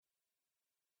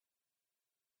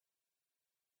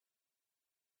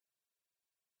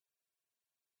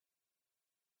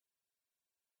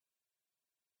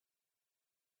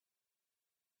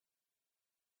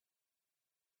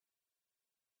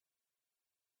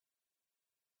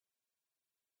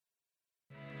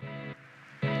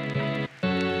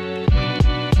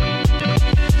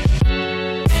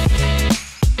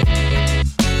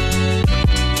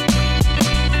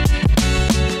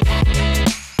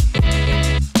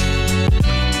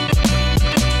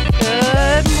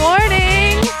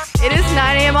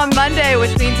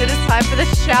It is time for the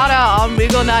shout out on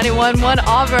Weagle 91.1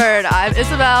 Auburn. I'm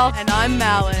Isabel. And I'm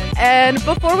Malin. And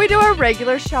before we do our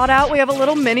regular shout out, we have a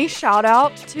little mini shout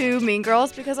out to Mean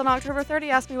Girls because on October 3rd,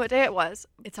 he asked me what day it was.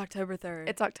 It's October 3rd.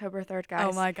 It's October 3rd, guys.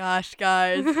 Oh my gosh,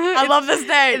 guys. I love this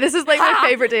day. This is like my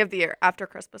favorite day of the year, after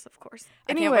Christmas, of course.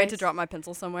 I can't wait to drop my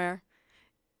pencil somewhere.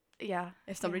 Yeah.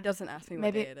 If somebody doesn't ask me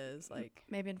maybe, what day it is, like.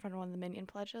 Maybe in front of one of the Minion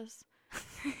pledges.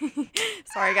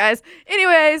 Sorry, guys.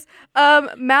 Anyways,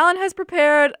 Malin has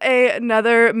prepared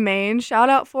another main shout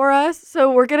out for us.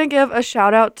 So we're going to give a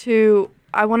shout out to,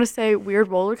 I want to say weird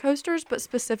roller coasters, but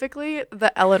specifically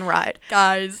the Ellen ride.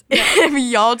 Guys, if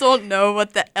y'all don't know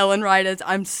what the Ellen ride is,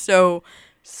 I'm so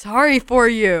sorry for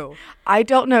you. I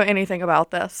don't know anything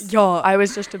about this. Y'all. I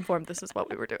was just informed this is what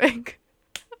we were doing.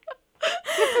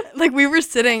 Like, we were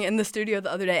sitting in the studio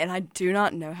the other day, and I do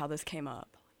not know how this came up.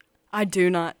 I do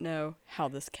not know how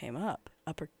this came up.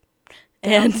 Up or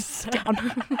down.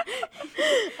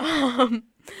 And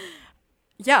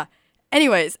yeah.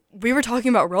 Anyways, we were talking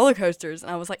about roller coasters,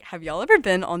 and I was like, have y'all ever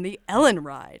been on the Ellen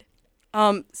ride?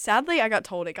 Sadly, I got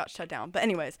told it got shut down. But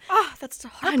anyways. Ah, that's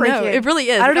heartbreaking. I know, it really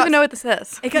is. I don't even know what this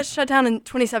is. It got shut down in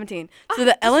 2017. So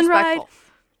the Ellen ride.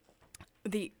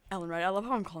 The Ellen ride. I love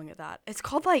how I'm calling it that. It's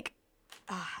called, like,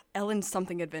 Ellen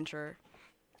something adventure.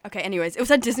 Okay, anyways, it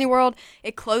was at Disney World.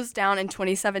 It closed down in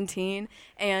 2017,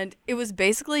 and it was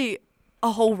basically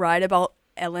a whole ride about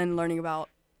Ellen learning about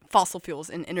fossil fuels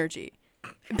and energy.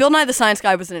 Bill Nye the Science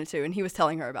Guy was in it too, and he was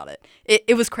telling her about it.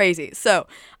 It was crazy. So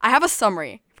I have a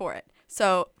summary for it.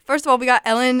 So first of all, we got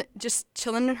Ellen just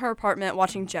chilling in her apartment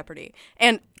watching Jeopardy.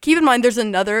 And keep in mind, there's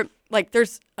another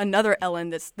Ellen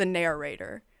that's the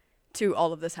narrator to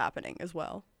all of this happening as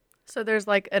well. So there's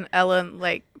like an Ellen,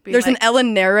 like, there's an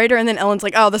Ellen narrator, and then Ellen's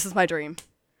like, "Oh, this is my dream."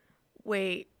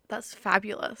 Wait, that's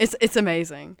fabulous. It's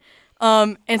amazing.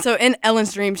 And so in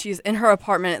Ellen's dream, she's in her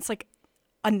apartment. It's like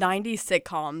a 90s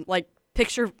sitcom, like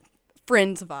picture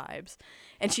Friends vibes,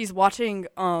 and she's watching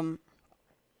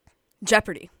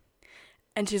Jeopardy.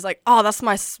 And she's like, "Oh, that's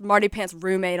my smarty pants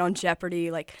roommate on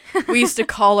Jeopardy. Like, we used to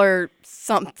call her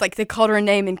something, like they called her a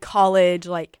name in college,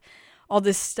 like." All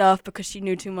this stuff because she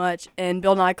knew too much. And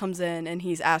Bill Nye comes in and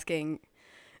he's asking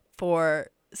for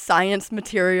science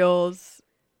materials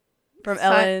from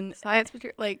Ellen. Science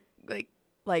material,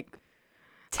 like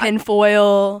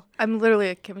tinfoil. I'm literally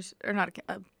a chemist, or not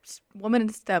a woman in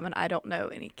STEM, and I don't know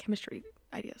any chemistry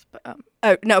ideas. But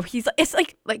oh no, it's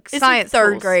like it's science like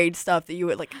third grade stuff that you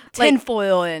would like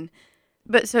tinfoil and.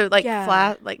 But so not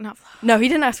flask. No, he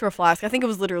didn't ask for a flask. I think it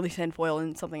was literally tinfoil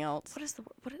and something else. What is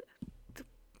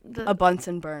a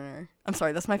Bunsen burner. I'm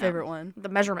sorry, that's my favorite one. The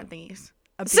measurement thingies.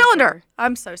 A cylinder.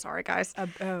 I'm so sorry, guys.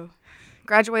 Oh.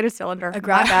 Graduated cylinder. My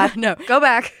bad. No. Go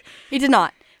back. He did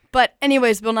not. But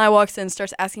anyways, Bill Nye walks in,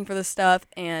 starts asking for this stuff,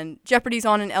 and Jeopardy's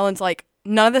on, and Ellen's like,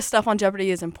 none of this stuff on Jeopardy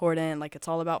is important. Like, it's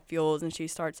all about fuels, and she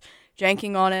starts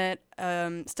janking on it.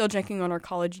 Still janking on her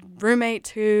college roommate,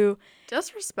 too.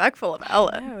 Disrespectful of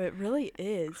Ellen. No, it really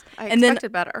is. I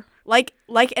expected better. Like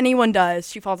anyone does,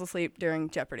 she falls asleep during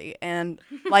Jeopardy. And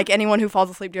like anyone who falls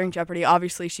asleep during Jeopardy,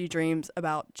 obviously she dreams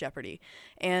about Jeopardy.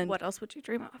 And what else would you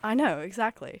dream of? I know,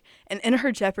 exactly. And in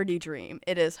her Jeopardy dream,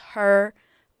 it is her,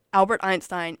 Albert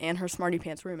Einstein, and her smarty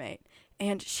pants roommate.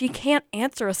 And she can't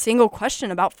answer a single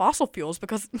question about fossil fuels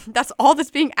because that's all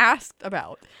that's being asked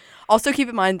about. Also, keep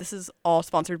in mind, this is all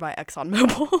sponsored by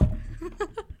ExxonMobil.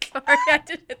 Sorry, I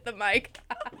did hit the mic.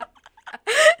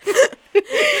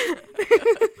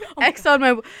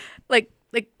 ExxonMobil, like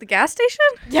the gas station?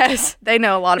 Yes. They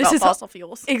know a lot about fossil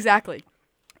fuels. Exactly.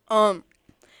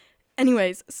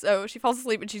 Anyways, so she falls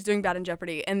asleep and she's doing bad in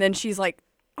Jeopardy. And then she's like,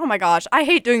 oh my gosh, I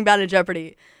hate doing bad in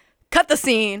Jeopardy. Cut the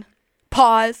scene.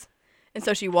 Pause. And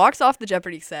so she walks off the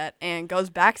Jeopardy set and goes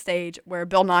backstage where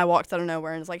Bill Nye walks out of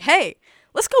nowhere and is like, hey,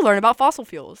 let's go learn about fossil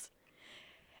fuels.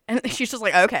 And she's just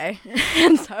like, okay.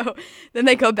 And so then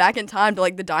they go back in time to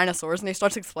like the dinosaurs and they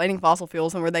start explaining fossil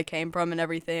fuels and where they came from and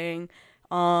everything,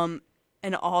 and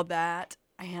all that.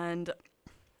 And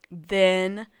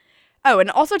then, and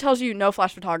it also tells you no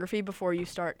flash photography before you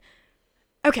start.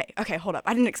 Okay, hold up.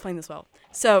 I didn't explain this well.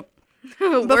 So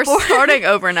we're starting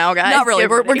over now, guys. Not really.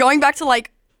 We're going back to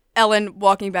like Ellen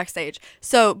walking backstage.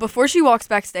 So before she walks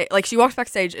backstage, like she walks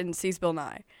backstage and sees Bill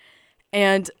Nye.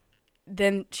 And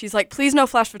then she's like, please no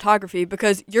flash photography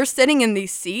because you're sitting in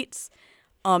these seats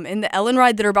in the Ellen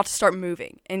ride that are about to start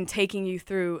moving and taking you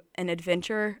through an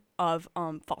adventure of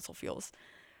fossil fuels.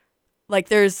 Like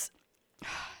there's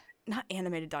not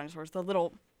animated dinosaurs, the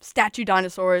little statue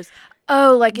dinosaurs.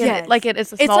 Oh,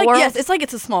 it's a small world? Yes, it's like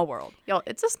it's a small world. Yo,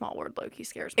 it's a small world, low-key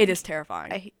scares me. It is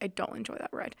terrifying. I don't enjoy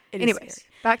that ride. Anyways,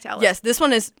 back to Ellen. Yes, this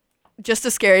one is just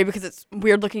as scary because it's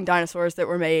weird looking dinosaurs that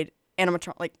were made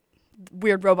like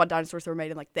weird robot dinosaurs that were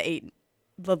made in like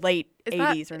the late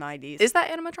 80s or 90s. Is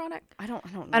that animatronic? I don't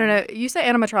know. I don't know. You say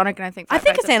animatronic and I think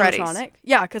it's animatronic.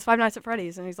 Yeah, because Five Nights at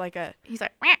Freddy's, and he's like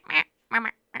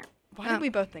why did we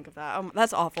both think of that?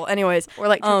 That's awful. Anyways, or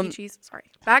like Chuck E. Cheese. Sorry.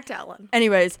 Back to Ellen.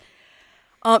 Anyways,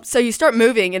 so you start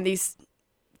moving in these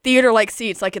theater-like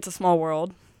seats, like it's a small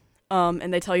world.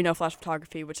 And they tell you no flash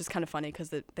photography, which is kind of funny because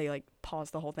they like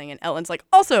pause the whole thing, and Ellen's like,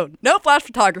 also no flash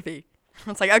photography.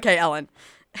 It's like, okay, Ellen.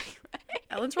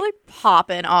 Ellen's really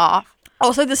popping off.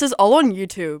 Also, this is all on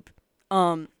YouTube.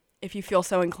 If you feel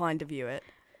so inclined to view it.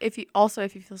 If you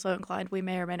feel so inclined, we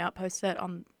may or may not post it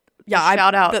on. Yeah,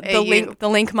 shout out the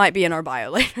link might be in our bio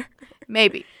later.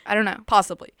 Maybe, I don't know.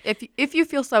 Possibly. If you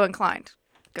feel so inclined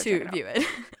to view it.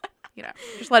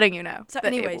 Just letting you know. So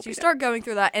anyways, you start going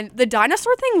through that, and the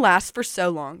dinosaur thing lasts for so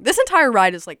long. This entire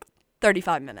ride is like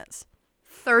 35 minutes.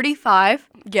 35?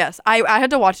 Yes, I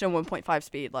had to watch it on 1.5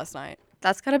 speed last night.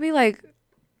 That's gotta be like.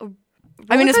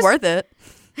 I mean, it's worth it.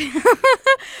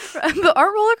 But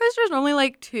aren't roller coasters normally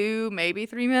like 2, maybe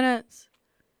 3 minutes?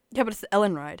 Yeah, but it's the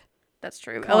Ellen ride. That's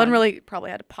true. Ellen really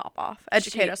probably had to pop off,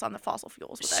 educate us on the fossil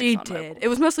fuels. She did. It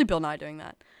was mostly Bill Nye doing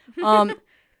that.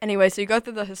 Anyway, so you go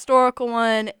through the historical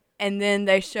one, and then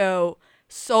they show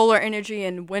solar energy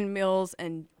and windmills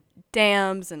and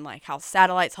dams and like how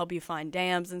satellites help you find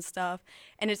dams and stuff.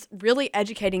 And it's really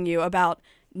educating you about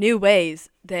new ways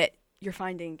that you're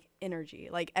finding energy.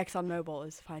 Like ExxonMobil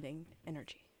is finding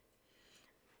energy.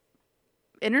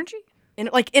 Energy?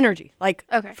 Energy. Like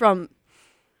okay. From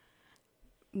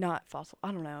not fossil.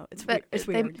 I don't know. It's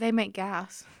weird. They make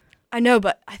gas. I know,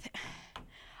 but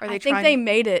I think they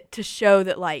made it to show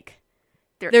that like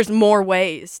there's more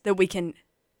ways that we can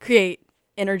create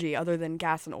energy other than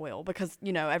gas and oil because,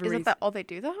 Isn't that all they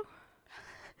do though?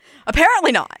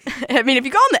 Apparently not. I mean, if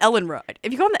you go on the Ellen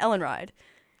ride,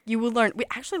 you will learn.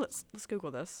 Let's Google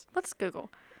this. Let's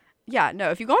Google. Yeah, no,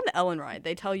 if you go on the Ellen ride,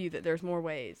 they tell you that there's more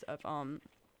ways of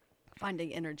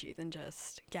finding energy than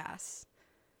just gas.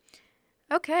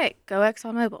 Okay, go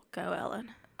ExxonMobil. Go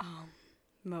Ellen.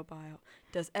 Mobile.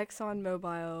 Does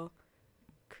ExxonMobil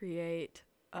create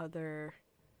other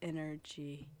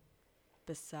energy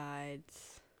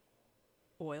besides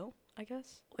oil, I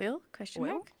guess? Oil? Question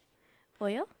mark?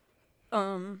 Oil?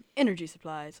 Energy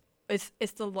supplies. It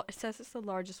says it's the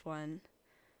largest one.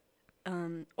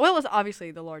 Oil is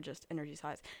obviously the largest energy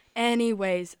size.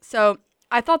 Anyways, so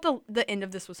I thought the end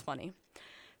of this was funny.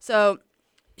 So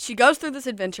she goes through this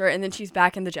adventure, and then she's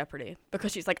back in the Jeopardy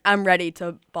because she's like, I'm ready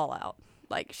to ball out.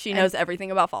 Like, she knows everything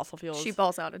about fossil fuels. She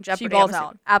balls out in Jeopardy. She balls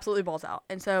out. Absolutely balls out.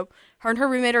 And so her and her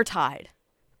roommate are tied.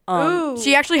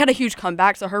 She actually had a huge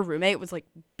comeback, so her roommate was, like,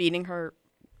 beating her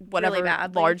whatever really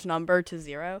large number to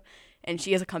 0, and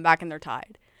she has a comeback, and they're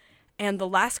tied. And the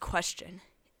last question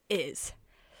is,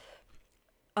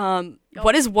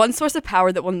 what is one source of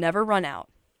power that will never run out?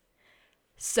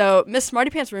 So Miss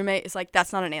Smarty Pants' roommate is like,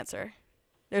 that's not an answer.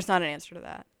 There's not an answer to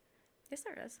that. Yes,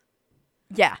 there is.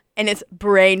 Yeah, and it's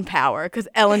brain power, because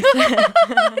Ellen said...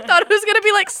 I thought it was going to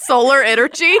be like solar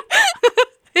energy.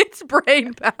 It's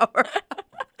brain power.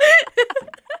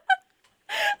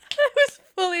 I was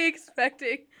fully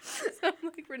expecting some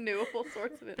like renewable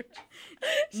source of energy.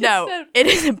 No, it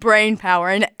is brain power,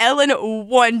 and Ellen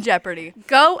won Jeopardy.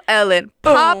 Go Ellen.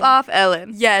 Boom. Pop off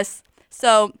Ellen. Yes.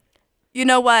 So, you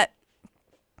know what?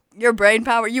 Your brain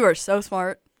power, you are so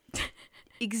smart.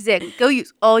 Exactly. Go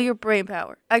use all your brain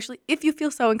power. Actually, if you feel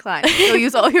so inclined, go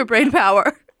use all your brain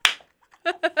power.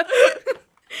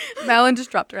 Malin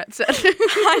just dropped her headset.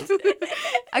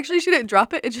 Actually, she didn't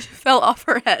drop it. It just fell off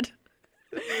her head.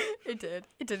 It did.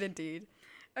 It did indeed.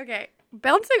 Okay.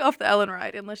 Bouncing off the Ellen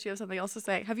ride, unless you have something else to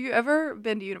say. Have you ever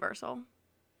been to Universal?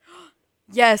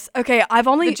 Yes. Okay, I've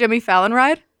only... The Jimmy Fallon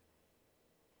ride?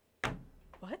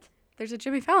 What? There's a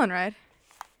Jimmy Fallon ride.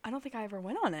 I don't think I ever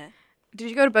went on it. Did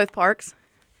you go to both parks?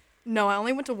 No, I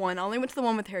only went to one. I only went to the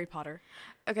one with Harry Potter.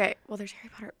 Okay, well, there's Harry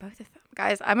Potter at both of them.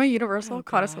 Guys, I'm a Universal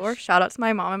connoisseur. Shout out to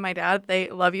my mom and my dad. They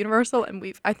love Universal,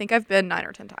 and I think I've been 9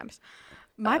 or 10 times.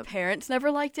 My parents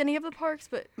never liked any of the parks,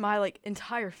 but my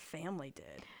entire family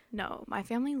did. No, my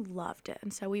family loved it,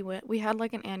 and so we went. We had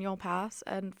an annual pass,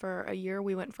 and for a year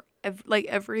we went for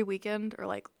every weekend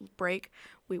or break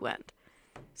we went.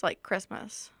 It's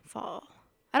Christmas, fall.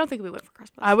 I don't think we went for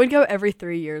Christmas. I would go every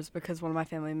 3 years because one of my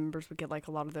family members would get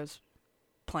a lot of those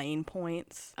plane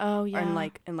points. Oh yeah.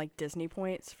 And Disney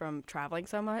points from traveling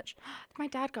so much. My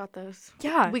dad got those.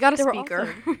 Yeah. We got a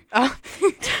speaker.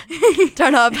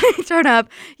 Turn up. Turn up.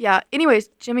 Yeah. Anyways,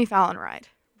 Jimmy Fallon ride,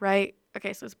 right?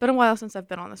 Okay, so it's been a while since I've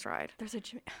been on this ride. There's a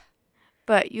Jimmy.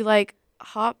 But you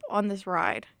hop on this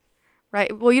ride,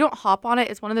 right? Well, you don't hop on it.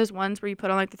 It's one of those ones where you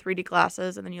put on like the 3D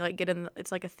glasses and then you like get in.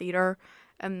 It's like a theater,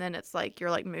 and then it's like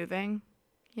you're like moving.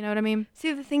 You know what I mean?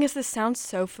 See, the thing is, this sounds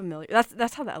so familiar.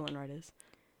 That's how the Ellen ride is.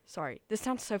 Sorry, this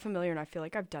sounds so familiar, and I feel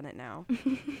like I've done it now.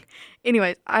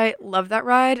 Anyways, I love that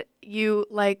ride. You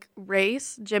like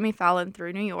race Jimmy Fallon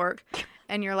through New York,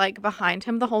 and you're like behind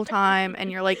him the whole time, and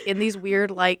you're like in these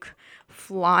weird like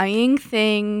flying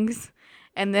things,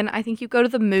 and then I think you go to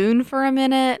the moon for a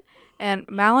minute, and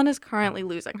Malin is currently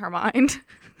losing her mind.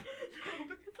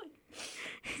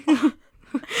 I'm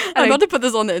about to put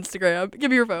this on the Instagram. Give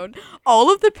me your phone.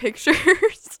 All of the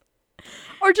pictures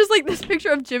are just like this picture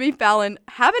of Jimmy Fallon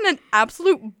having an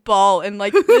absolute ball in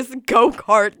like this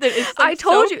go-kart that is like, I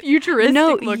told so you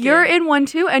futuristic looking. You're in one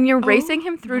too, and you're racing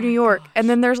him through New York, and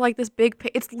then there's like this big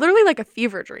it's literally like a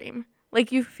fever dream.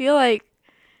 Like you feel like,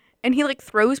 and he like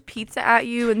throws pizza at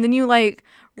you, and then you like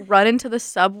run into the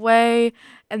subway,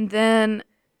 and then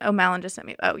Malin just sent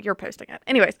me, you're posting it.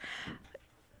 Anyways,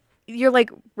 you're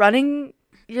like running,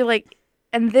 you're like,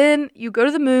 and then you go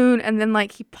to the moon, and then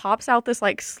like he pops out this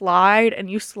like slide,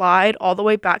 and you slide all the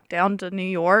way back down to New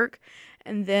York,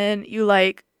 and then you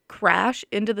like crash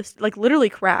into the like literally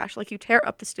crash, like you tear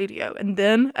up the studio, and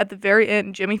then at the very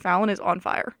end, Jimmy Fallon is on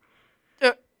fire.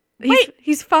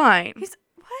 He's fine. He's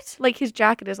what? Like his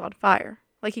jacket is on fire.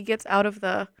 Like he gets out of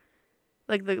the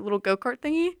like the little go-kart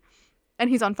thingy, and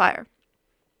he's on fire.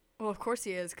 Well, of course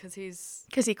he is, because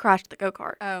he crashed the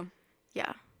go-kart. Oh.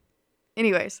 Yeah.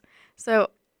 Anyways,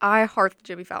 so I heart the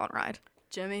Jimmy Fallon ride.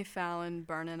 Jimmy Fallon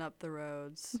burning up the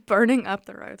roads. Burning up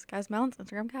the roads. Guys, Malin's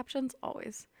Instagram captions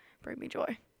always bring me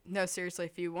joy. No, seriously,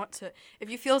 if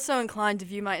you feel so inclined to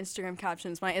view my Instagram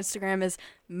captions, my Instagram is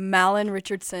Malin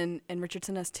Richardson, and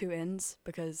Richardson has 2 N's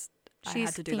because I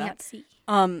had to do fancy.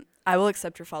 that. I will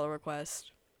accept your follow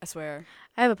request. I swear.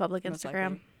 I have a public Most Instagram.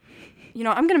 likely. You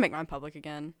know, I'm going to make mine public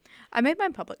again. I made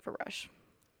mine public for Rush.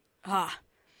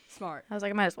 Smart. I was like,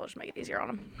 I might as well just make it easier on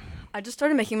him. I just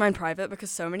started making mine private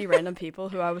because so many random people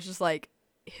who I was just like,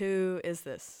 who is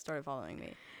this, started following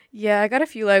me. Yeah, I got a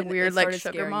few like And weird it like started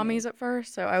sugar scaring mommies me. at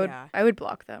first, so I would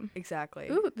block them. Exactly.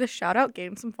 Ooh, the Shoutout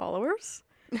gained some followers.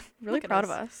 Really proud of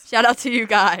us. Shout out to you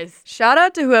guys. Shout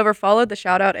out to whoever followed the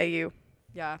Shoutout AU.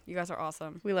 Yeah, you guys are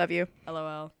awesome. We love you.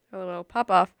 LOL. LOL. Pop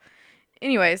off.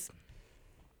 Anyways.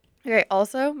 Okay,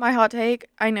 also, my hot take,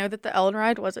 I know that the Ellen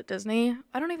ride was at Disney.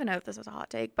 I don't even know if this is a hot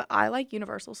take, but I like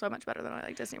Universal so much better than I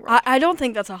like Disney World. I don't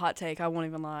think that's a hot take. I won't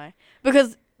even lie.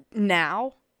 Because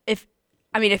now, if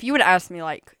you would ask me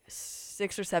like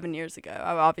 6 or 7 years ago,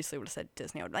 I obviously would have said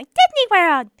Disney. I would be like, Disney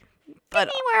World!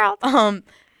 Disney World!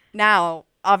 Now,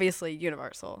 obviously,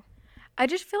 Universal. I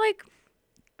just feel like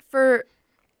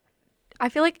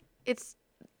it's,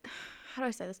 how do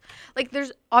I say this? Like,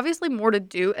 there's obviously more to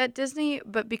do at Disney,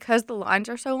 but because the lines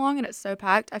are so long and it's so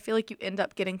packed, I feel like you end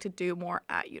up getting to do more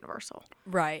at Universal.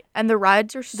 Right. And the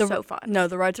rides are so fun. No,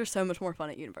 the rides are so much more fun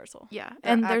at Universal. Yeah.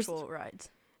 And there's actual rides.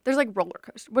 There's like roller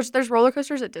coasters, which there's roller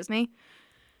coasters at Disney,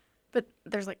 but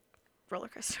there's like roller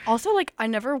coasters. Also, like, I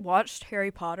never watched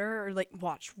Harry Potter or like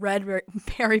read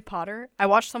Harry Potter. I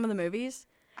watched some of the movies.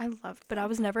 I loved But I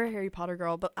was never a Harry Potter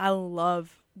girl, but I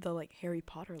love the like Harry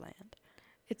Potter land.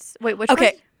 Which okay,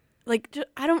 one? Like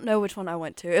I don't know which one I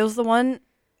went to. It was the one.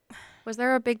 Was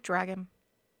there a big dragon?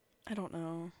 I don't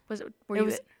know. Was it? It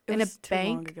was in a too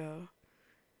long bank? ago.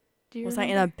 Was I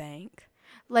in a bank?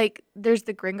 Like, there's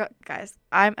the Gringotts. Guys,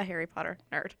 I'm a Harry Potter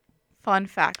nerd. Fun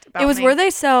fact about It was me. where they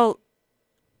sell.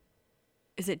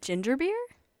 Is it ginger beer?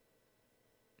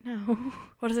 No.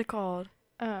 What is it called?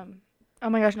 Oh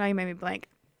my gosh! Now you made me blank.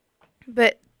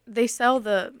 But they sell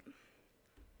the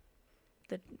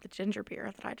ginger beer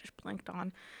that I just blanked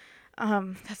on.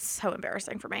 That's so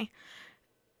embarrassing for me.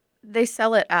 They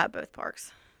sell it at both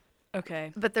parks.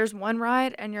 Okay. But there's one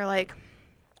ride, and you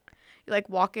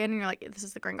walk in, and you're like, this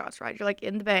is the Gringotts ride. You're like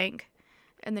in the bank,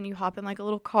 and then you hop in like a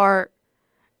little cart,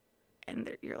 and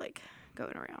you're like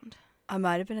going around. I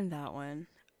might have been in that one.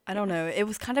 I don't know. It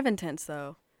was kind of intense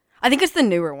though. I think it's the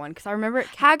newer one because I remember it.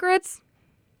 Hagrid's?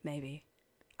 Maybe.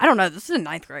 I don't know. This is in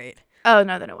 9th grade. Oh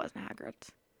no, then it wasn't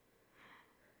Hagrid's.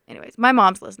 Anyways, my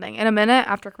mom's listening. In a minute,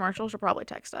 after commercial, she'll probably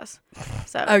text us.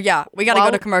 So. Oh yeah, we gotta go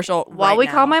to commercial while we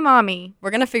call my mommy.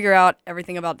 We're gonna figure out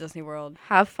everything about Disney World.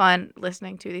 Have fun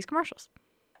listening to these commercials.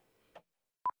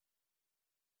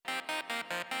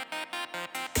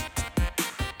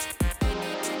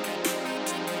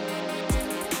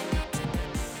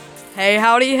 Hey,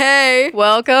 howdy, hey!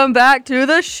 Welcome back to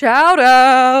the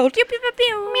Shoutout.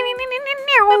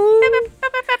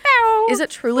 Is it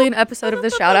truly an episode of the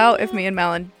Shoutout if me and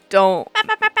Malin don't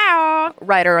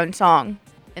write our own song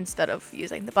instead of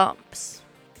using the bumps?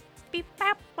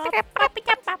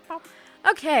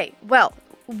 Okay, well,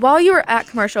 while you were at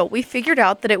commercial, we figured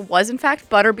out that it was in fact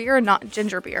butterbeer and not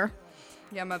ginger beer.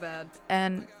 Yeah, my bad.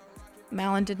 And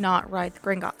Malin did not ride the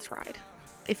Gringotts ride.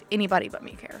 If anybody but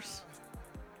me cares.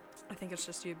 I think it's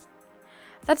just you.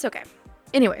 That's okay.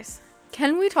 Anyways,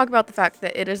 can we talk about the fact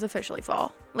that it is officially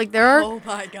fall? Like there are. Oh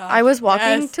my god. I was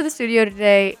walking to the studio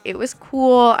today. It was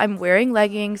cool. I'm wearing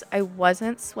leggings. I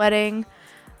wasn't sweating.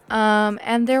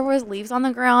 And there was leaves on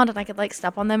the ground, and I could like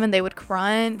step on them, and they would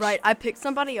crunch. Right. I picked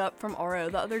somebody up from RO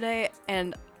the other day,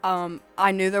 and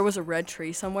I knew there was a red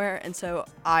tree somewhere, and so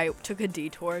I took a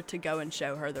detour to go and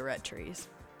show her the red trees.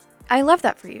 I love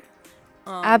that for you.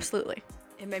 Absolutely.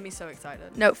 It made me so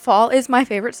excited. No, fall is my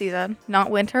favorite season. Not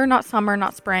winter, not summer,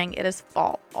 not spring. It is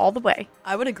fall all the way.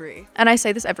 I would agree. And I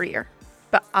say this every year,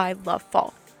 but I love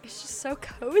fall. It's just so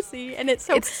cozy, and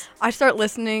I start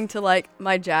listening to like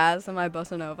my jazz and my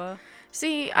bossa nova.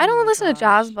 See, I don't listen to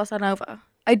jazz, bossa nova.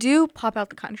 I do pop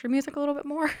out the country music a little bit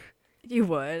more. You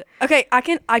would. Okay,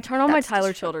 I turn on my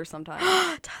Tyler Childers sometimes.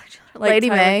 Tyler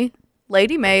Childers.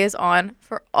 Lady May is on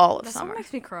for all of summer. That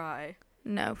makes me cry.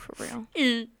 No, for real.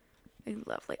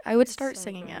 Lovely. I would start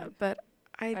singing it, but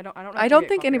I don't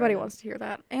think anybody wants to hear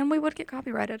that, and we would get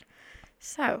copyrighted.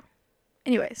 So,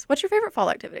 anyways, what's your favorite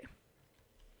fall activity?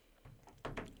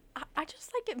 I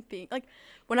just like it being like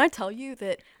when I tell you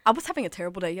that I was having a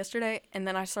terrible day yesterday, and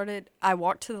then I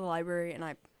walked to the library and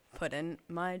I put in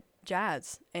my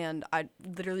jazz, and I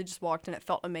literally just walked and it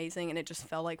felt amazing, and it just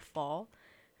felt like fall.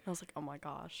 And I was like, oh my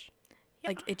gosh. Yeah.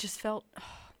 Like it just felt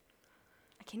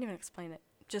I can't even explain it.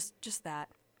 Just that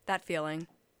feeling.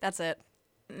 That's it.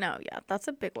 No, yeah, that's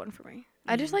a big one for me.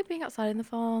 I just like being outside in the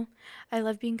fall. I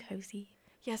love being cozy.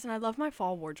 Yes, and I love my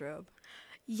fall wardrobe.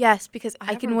 Yes, because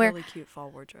I can wear a really cute fall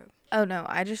wardrobe. Oh no,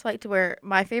 I just like to wear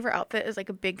my favorite outfit is like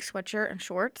a big sweatshirt and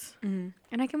shorts, and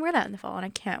I can wear that in the fall, and I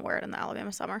can't wear it in the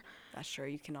Alabama summer. That's true,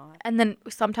 you cannot. And then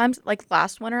sometimes, like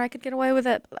last winter, I could get away with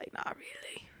it, but like not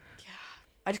really.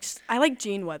 Yeah, I like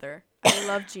jean weather. I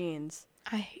love jeans.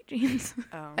 I hate jeans.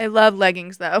 Oh. I love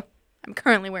leggings though. I'm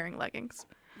currently wearing leggings.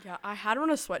 Yeah, I had on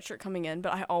a sweatshirt coming in,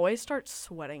 but I always start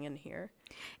sweating in here.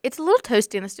 It's a little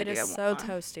toasty in the studio. It is so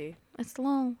toasty. It's a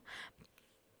little.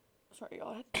 Sorry,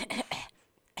 y'all.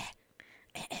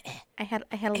 I had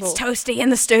a little. It's toasty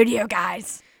in the studio,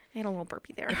 guys. I had a little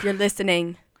burpee there. If you're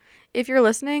listening. The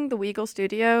Weagle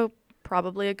studio,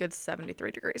 probably a good 73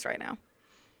 degrees right now.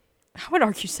 I would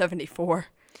argue 74.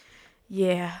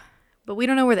 Yeah, but we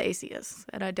don't know where the AC is,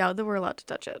 and I doubt that we're allowed to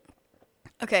touch it.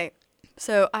 Okay,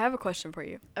 so I have a question for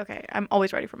you. Okay, I'm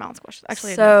always ready for Malin's questions.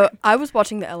 Actually, so I was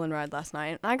watching the Ellen ride last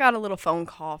night, and I got a little phone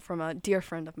call from a dear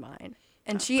friend of mine,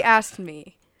 and she asked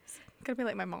me, "Gonna be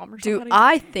like my mom or do somebody?"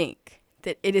 I think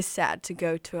that it is sad to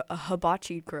go to a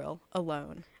hibachi grill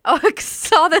alone? Oh, I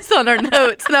saw this on our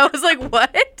notes, and I was like,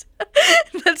 "What?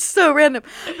 That's so random."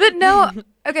 But no,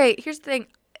 okay. Here's the thing.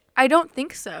 I don't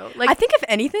think so. Like, I think if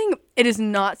anything, it is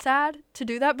not sad to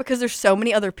do that because there's so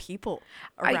many other people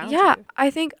around you. I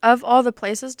think of all the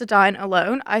places to dine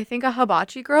alone, I think a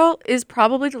hibachi grill is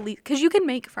probably the least, because you can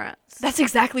make friends. That's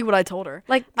exactly what I told her.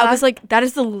 Like, I was like, that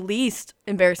is the least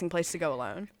embarrassing place to go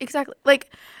alone. Exactly. Like,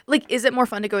 is it more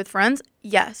fun to go with friends?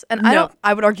 Yes. And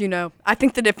I would argue no. I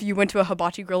think that if you went to a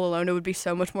hibachi grill alone, it would be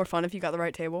so much more fun if you got the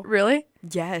right table. Really?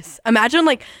 Yes. Imagine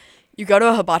like you go to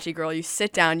a hibachi grill, you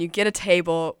sit down, you get a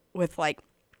table with like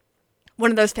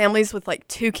one of those families with like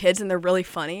 2 kids and they're really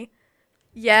funny.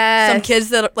 Yes. Some kids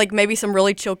that are, like maybe some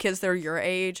really chill kids that are your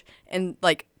age and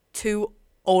like 2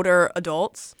 older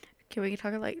adults. Can we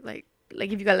talk like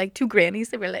if you got like 2 grannies,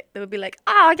 they would be like,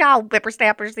 "Oh, y'all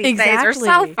whippersnappers these days are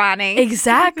so funny."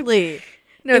 Exactly.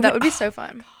 No, that would be so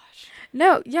fun. Gosh.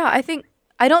 No, yeah,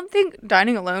 I don't think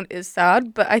dining alone is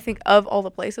sad, but I think of all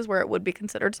the places where it would be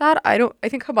considered sad, I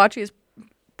think hibachi is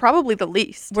probably the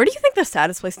least. Where do you think the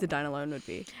saddest place to dine alone would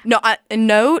be? No,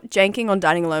 no janking on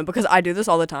dining alone because I do this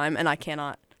all the time and I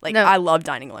cannot. Like, no. I love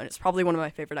dining alone. It's probably one of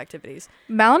my favorite activities.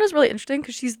 Malin is really interesting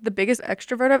because she's the biggest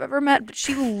extrovert I've ever met, but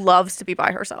she loves to be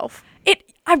by herself.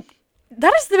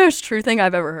 That is the most true thing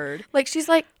I've ever heard. Like, she's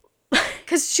like,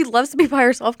 because she loves to be by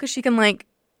herself because she can, like,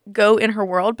 go in her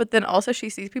world, but then also she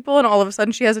sees people and all of a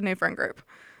sudden she has a new friend group.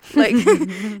 Like,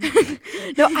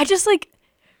 no, I just, like,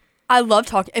 I love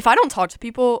talking. If I don't talk to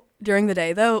people during the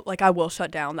day, though, like, I will shut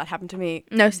down. That happened to me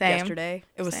yesterday.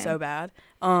 It was so bad.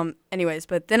 Anyways,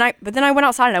 but then I went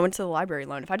outside and I went to the library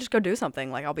alone. If I just go do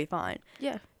something, like, I'll be fine.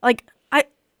 Yeah. Like,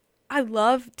 I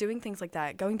love doing things like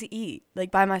that. Going to eat,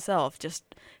 like, by myself, just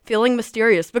feeling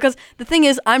mysterious. Because the thing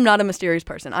is, I'm not a mysterious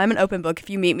person. I'm an open book. If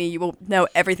you meet me, you will know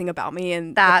everything about me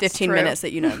in the 15 minutes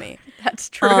that you know me. That's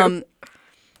true.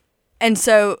 And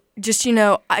so, just,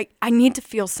 I need to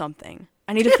feel something.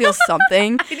 I need to feel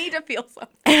something. I need to feel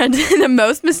something. And the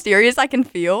most mysterious I can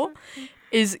feel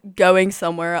is going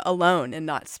somewhere alone and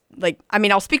not, like, I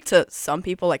mean, I'll speak to some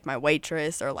people, like my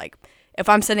waitress, or like if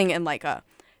I'm sitting in like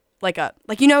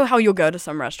you know how you'll go to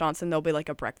some restaurants and there'll be like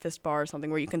a breakfast bar or something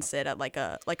where you can sit at like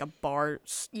a bar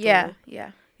stool. Yeah.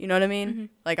 You know what I mean? Mm-hmm.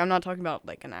 Like, I'm not talking about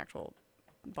like an actual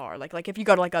bar. Like if you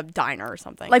go to like a diner or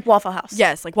something. Like Waffle House.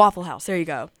 Yes, like Waffle House. There you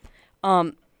go.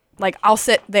 Like, I'll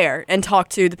sit there and talk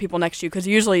to the people next to you because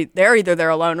usually they're either there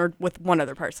alone or with one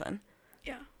other person.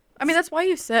 Yeah. I mean, that's why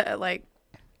you sit at, like,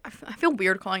 I feel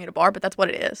weird calling it a bar, but that's what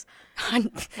it is.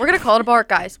 We're going to call it a bar,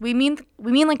 guys. We mean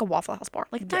like a Waffle House bar,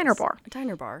 like a diner bar. A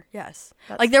diner bar, yes.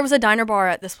 Like, there was a diner bar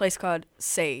at this place called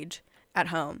Sage at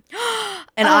home.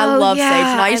 And I love Sage.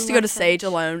 And I used to go to Sage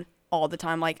alone all the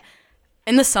time. Like,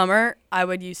 in the summer, I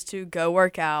would used to go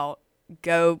work out,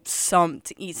 go to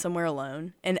eat somewhere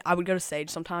alone, and I would go to Sage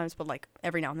sometimes, but like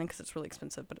every now and then because it's really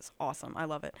expensive, but it's awesome. I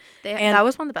love it. And that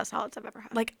was one of the best salads I've ever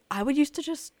had. Like, I would used to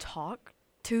just talk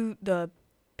to the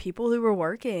people who were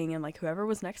working and like whoever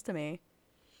was next to me.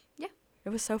 Yeah, it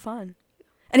was so fun.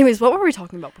 Anyways, what were we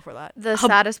talking about before that? The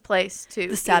saddest place to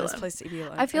be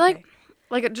alone. I feel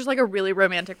like just like a really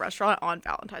romantic restaurant on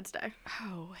Valentine's Day.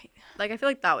 Oh wait, like I feel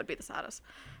like that would be the saddest.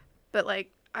 But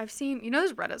like, I've seen, you know,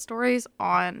 those Reddit stories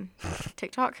on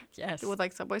TikTok? Yes. With,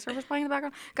 like, Subway surfers playing in the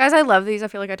background. Guys, I love these. I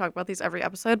feel like I talk about these every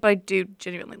episode, but I do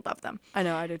genuinely love them. I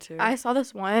know, I do too. I saw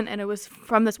this one, and it was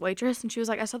from this waitress, and she was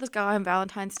like, I saw this guy on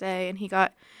Valentine's Day, and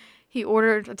he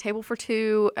ordered a table for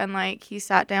two, and, like, he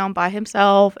sat down by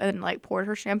himself and, like, poured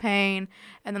her champagne,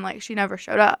 and then, like, she never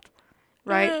showed up,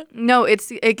 right? No,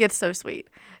 it gets so sweet.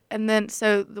 And then,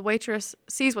 so the waitress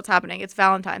sees what's happening. It's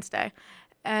Valentine's Day,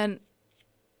 and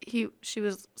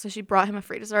she brought him a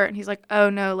free dessert, and he's like,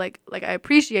 oh no, like I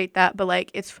appreciate that, but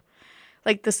like it's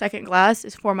like the second glass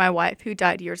is for my wife who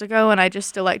died years ago, and I just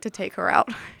still like to take her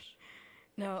out.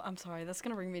 No, I'm sorry, that's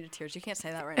gonna bring me to tears. You can't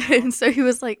say that right now. And so he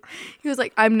was like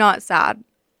I'm not sad,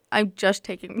 I'm just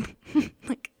taking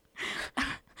like I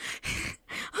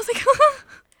was like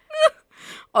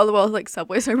all the while like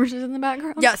Subway Surfers is in the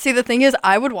background. Yeah, see, the thing is,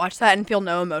 I would watch that and feel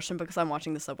no emotion because I'm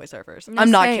watching the Subway Surfers. No, I'm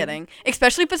not same. kidding.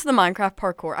 Especially if it's the Minecraft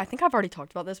parkour. I think I've already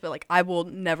talked about this, but like, I will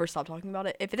never stop talking about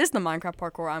it. If it is the Minecraft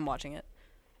parkour, I'm watching it.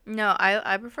 No,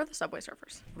 I prefer the Subway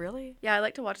Surfers. Really? Yeah, I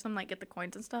like to watch them like get the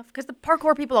coins and stuff because the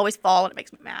parkour people always fall and it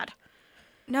makes me mad.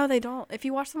 No, they don't. If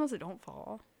you watch the ones that don't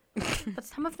fall. But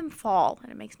some of them fall and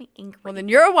it makes me angry. Well, then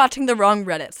you're watching the wrong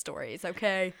Reddit stories,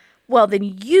 okay? Well, then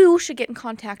you should get in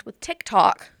contact with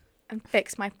TikTok and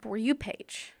fix my For You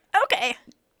page. Okay.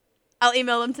 I'll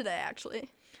email them today, actually.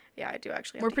 Yeah, I do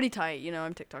actually. We're pretty tight. You know,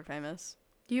 I'm TikTok famous.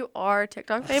 You are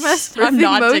TikTok famous? I'm the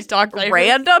not most TikTok famous.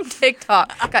 Random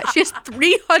TikTok. God, she has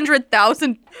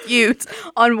 300,000 views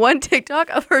on one TikTok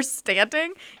of her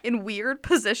standing in weird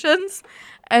positions.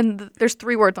 And there's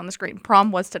 3 words on the screen.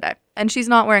 Prom was today. And she's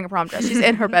not wearing a prom dress. She's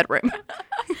in her bedroom.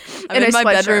 I'm in my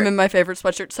bedroom in my favorite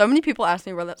sweatshirt. So many people asked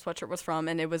me where that sweatshirt was from,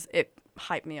 and it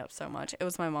hyped me up so much. It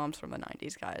was my mom's from the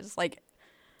 90s, guys. Like,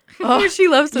 oh, she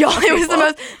loves to y'all, it was the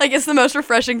most, like, it's the most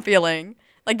refreshing feeling.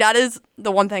 Like, that is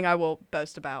the one thing I will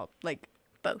boast about. Like,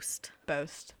 boast.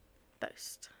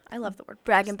 I love the word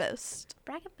brag and boast.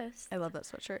 Brag and boast. I love that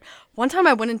sweatshirt. One time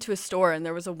I went into a store, and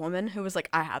there was a woman who was like,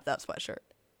 I have that sweatshirt.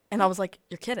 And I was like,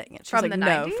 you're kidding. And she was like, the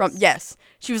no. 90s? Yes.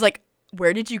 She was like,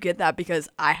 where did you get that? Because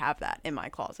I have that in my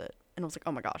closet. And I was like,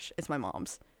 oh my gosh, it's my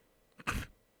mom's.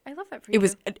 I love that for you.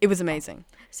 It was amazing.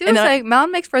 See what I'm saying?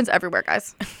 Mountain makes friends everywhere,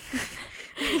 guys.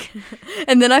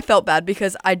 And then I felt bad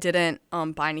because I didn't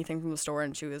buy anything from the store,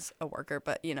 and she was a worker.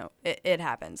 But, you know, it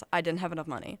happens. I didn't have enough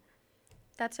money.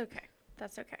 That's okay.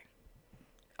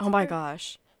 Oh my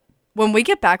gosh. When we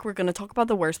get back, we're going to talk about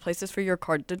the worst places for your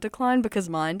card to decline because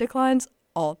mine declines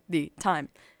all the time.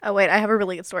 Oh, wait. I have a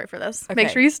really good story for this. Okay. Make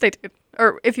sure you stay tuned.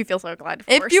 Or if you feel so inclined, of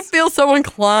course. If you feel so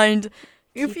inclined.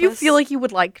 If you feel like you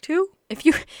would like to. If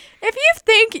you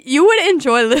think you would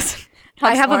enjoy listening.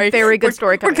 I have a very good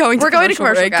story coming. We're going to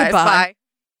commercial, guys. Goodbye. Bye.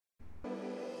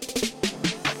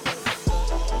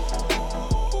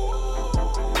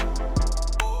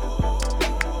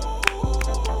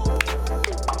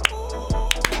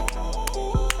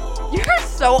 You're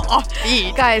so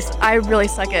offbeat. Guys, I really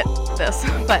suck at this,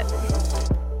 but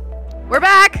we're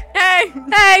back. Hey.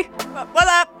 What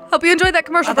up? Hope you enjoyed that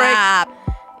commercial break. Up?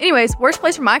 Anyways, worst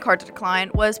place for my card to decline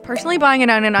was personally buying a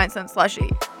 99-cent slushie.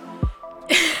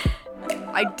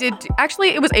 Actually,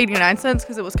 it was 89 cents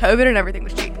because it was COVID and everything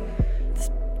was cheap.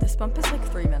 This bump is like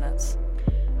 3 minutes.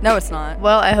 No, it's not.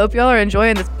 Well, I hope y'all are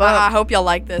enjoying this bump. I hope y'all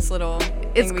like this little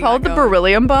It's called the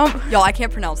beryllium bump. Y'all, I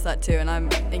can't pronounce that too, and I'm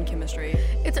in chemistry.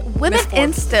 It's women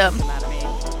in STEM. Anatomy.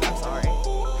 I'm sorry.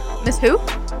 Miss who?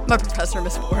 My professor,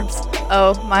 Miss Forbes.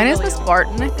 Oh, mine is Miss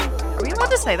Barton, I think. Are we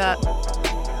allowed to say that?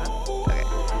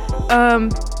 Okay.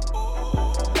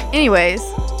 Anyways,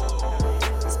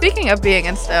 speaking of being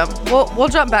in STEM, we'll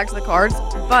jump back to the cards,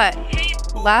 but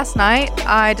last night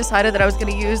I decided that I was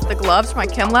going to use the gloves for my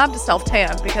chem lab to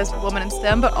self-tan because woman in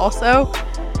STEM, but also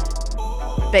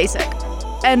basic.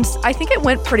 And I think it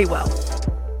went pretty well,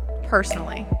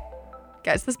 personally.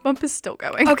 Guys, this bump is still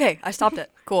going. Okay, I stopped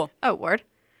it. Cool. Oh, word.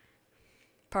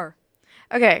 Per.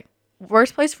 Okay,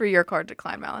 worst place for your card to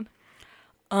decline, Malin.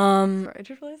 Sorry, I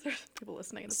just realized there's people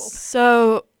listening in the bulb.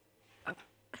 So,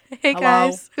 Hey,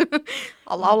 guys.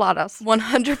 Hello, us.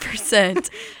 100%.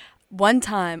 One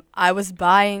time, I was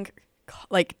buying,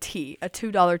 like, tea, a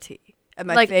 $2 tea at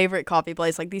my favorite coffee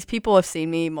place. Like, these people have seen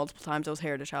me multiple times. It was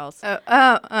Heritage House.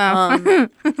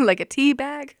 Like a tea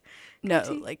bag? No,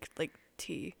 tea? like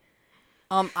tea.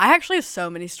 I actually have so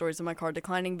many stories of my card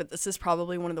declining, but this is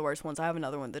probably one of the worst ones. I have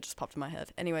another one that just popped in my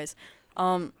head. Anyways,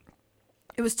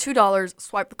 it was $2.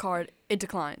 Swipe the card. It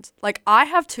declines. Like, I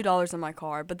have $2 in my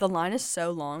card, but the line is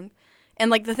so long. And,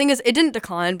 like, the thing is, it didn't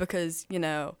decline because, you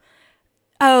know,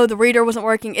 oh, the reader wasn't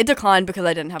working. It declined because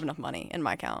I didn't have enough money in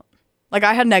my account. Like,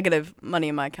 I had negative money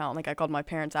in my account. Like, I called my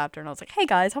parents after, and I was like, hey,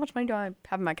 guys, how much money do I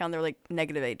have in my account? They were like,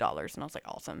 negative $8. And I was like,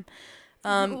 awesome.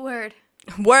 Word.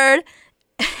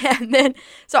 And then,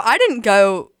 so I didn't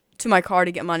go to my car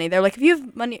to get money. They're like, if you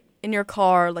have money in your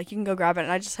car, like, you can go grab it.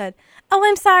 And I just said, oh,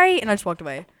 I'm sorry. And I just walked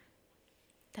away.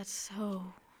 That's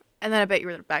so... And then I bet you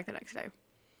were back the next day.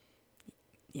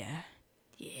 Yeah.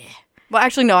 Well,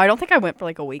 actually, no, I don't think I went for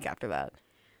like a week after that.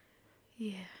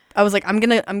 Yeah. I was like, I'm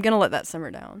gonna let that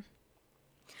simmer down.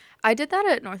 I did that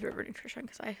at North River Nutrition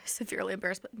because I severely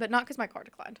embarrassed, but not because my car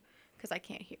declined, because I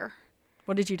can't hear.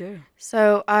 What did you do?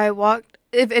 So I walked.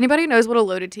 If anybody knows what a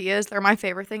loaded tea is, they're my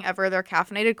favorite thing ever. They're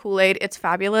caffeinated Kool-Aid. It's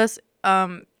fabulous.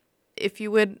 If you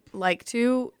would like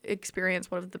to experience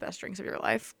one of the best drinks of your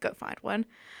life, go find one.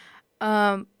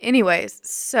 Anyways,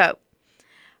 so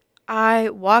I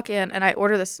walk in and I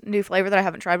order this new flavor that I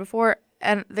haven't tried before,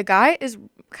 and the guy is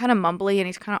kind of mumbly and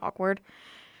he's kind of awkward.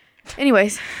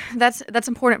 Anyways, that's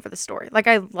important for the story. Like,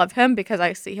 I love him because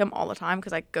I see him all the time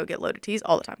because I go get loaded teas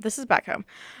all the time. This is back home.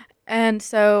 And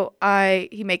so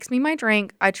he makes me my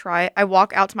drink. I try it. I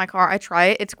walk out to my car. I try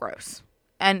it. It's gross.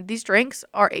 And these drinks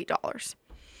are $8.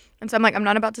 And so I'm like, I'm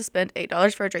not about to spend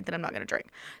 $8 for a drink that I'm not going to drink.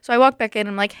 So I walk back in and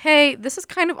I'm like, hey, this is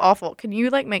kind of awful. Can you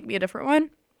like make me a different one?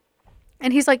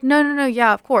 And he's like, no,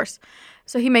 yeah, of course.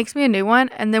 So he makes me a new one,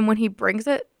 and then when he brings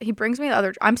me the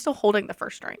other. I'm still holding the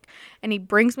first drink, and he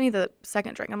brings me the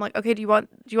second drink. I'm like, okay, do you want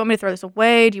me to throw this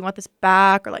away? Do you want this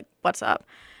back, or like, what's up?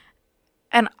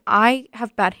 And I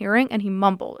have bad hearing, and he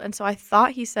mumbled, and so I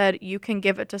thought he said, you can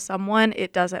give it to someone.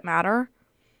 It doesn't matter.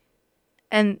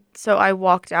 And so I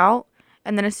walked out,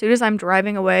 and then as soon as I'm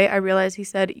driving away, I realized he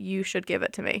said, you should give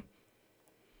it to me.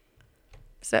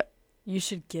 So you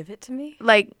should give it to me,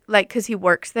 like, because he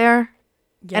works there.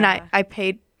 Yeah. And I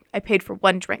paid for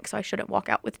one drink, so I shouldn't walk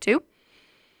out with two.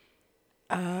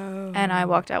 Oh. And I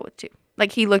walked out with two.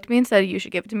 Like, he looked at me and said, you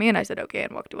should give it to me. And I said, okay,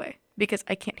 and walked away because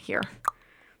I can't hear.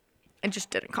 I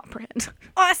just didn't comprehend.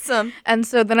 Awesome. And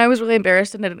so then I was really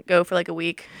embarrassed and didn't go for like a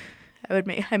week.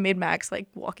 I made Max like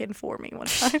walk in for me one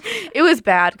time. It was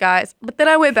bad, guys. But then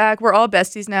I went back. We're all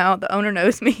besties now. The owner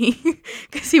knows me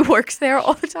because he works there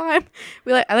all the time.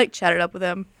 I chatted up with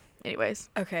him. Anyways.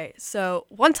 Okay, so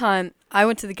one time I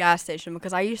went to the gas station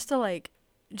because I used to like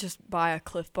just buy a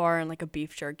Cliff Bar and like a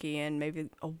beef jerky and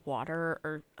maybe a water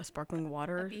or a sparkling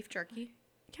water. A beef jerky?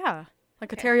 Yeah,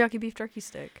 like a teriyaki beef jerky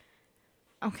stick.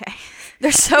 Okay.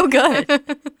 They're so good.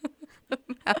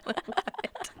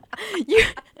 You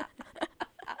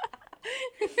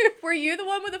were you the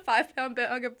one with a 5-pound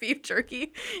bag of beef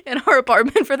jerky in our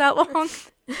apartment for that long?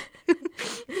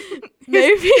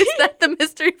 Maybe. Is that the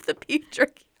mystery of the beef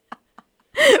jerky?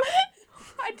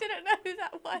 I didn't know who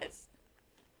that was.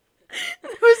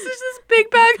 There was just this big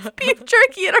bag of beef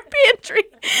jerky in our pantry.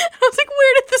 I was like,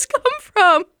 where did this come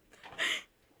from?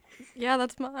 Yeah,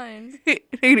 that's mine.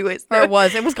 Anyways. Or it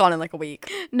was gone in like a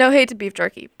week. No hate to beef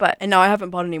jerky, but. And now I haven't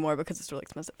bought any more because it's really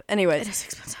expensive. Anyways. It is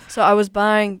expensive. So I was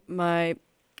buying my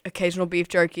occasional beef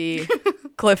jerky,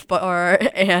 Cliff Bar,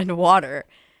 and water.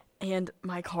 And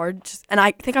my card and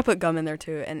I think I put gum in there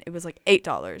too, and it was like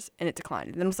 $8 and it declined.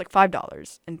 And then it was like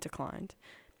 $5 and it declined.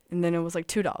 And then it was like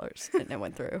 $2 and it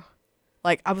went through.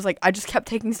 Like, I was like, I just kept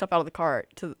taking stuff out of the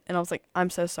cart and I was like, I'm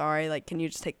so sorry. Like, can you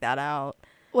just take that out?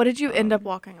 What did you end up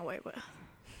walking away with?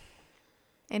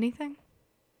 Anything?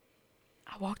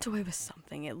 I walked away with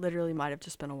something. It literally might have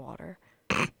just been a water.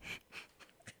 I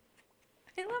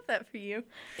love love that for you.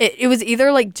 It was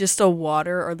either like just a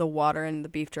water or the water and the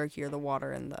beef jerky or the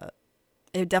water and the.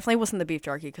 It definitely wasn't the beef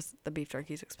jerky because the beef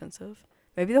jerky is expensive.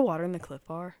 Maybe the water and the Cliff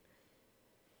Bar.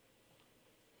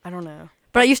 I don't know.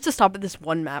 But I used to stop at this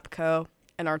one Mapco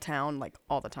in our town like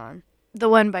all the time. The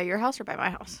one by your house or by my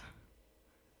house?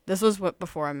 This was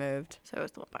before I moved. So it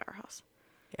was the one by our house.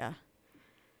 Yeah.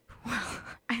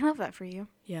 I love that for you.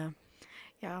 Yeah.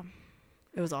 Yeah.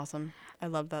 It was awesome. I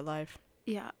loved that life.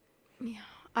 Yeah.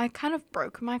 I kind of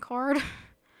broke my card.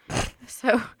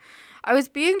 So I was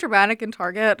being dramatic in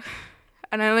Target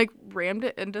and I like rammed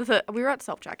it into we were at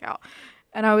self-checkout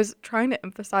and I was trying to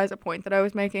emphasize a point that I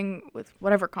was making with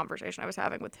whatever conversation I was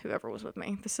having with whoever was with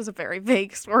me. This is a very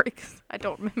vague story because I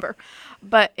don't remember.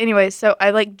 But anyways, so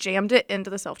I like jammed it into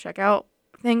the self-checkout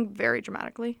thing very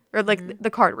dramatically. Or like the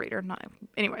card reader. Not,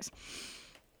 anyways,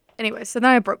 so then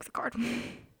I broke the card. And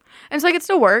it's like it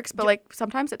still works, but like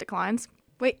sometimes it declines.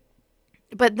 Wait.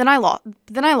 But then I lost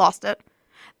it.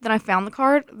 Then I found the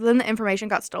card. Then the information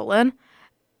got stolen.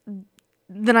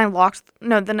 Then I lost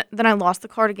the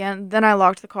card again. Then I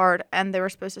locked the card, and they were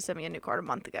supposed to send me a new card a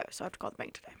month ago, so I have to call the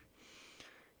bank today.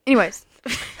 Anyways.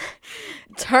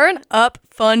 Turn up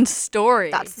fun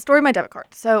story. That's the story of my debit card.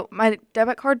 So my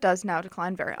debit card does now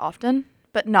decline very often,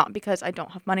 but not because I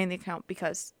don't have money in the account,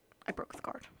 because I broke the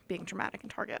card, being dramatic in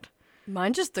Target.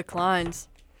 Mine just declines.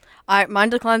 Mine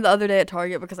declined the other day at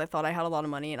Target because I thought I had a lot of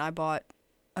money, and I bought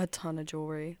a ton of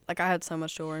jewelry. Like, I had so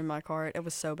much jewelry in my cart. It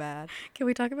was so bad. Can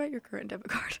we talk about your current debit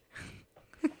card?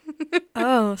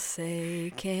 Oh,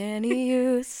 say, can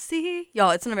you see?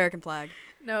 Y'all, it's an American flag.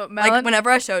 No, Like, whenever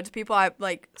I show it to people, I,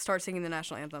 like, start singing the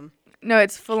national anthem. No,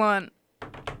 it's full on.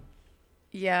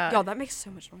 Yeah. Y'all, that makes so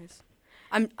much noise.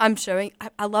 I'm showing.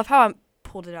 I love how I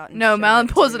pulled it out. And No, Malin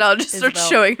pulls it out and just starts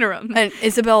showing it around. And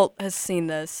Isabel has seen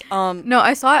this. No,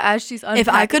 I saw it as she's unpacking. If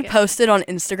I could post it on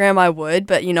Instagram, I would,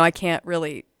 but, you know, I can't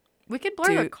really. We could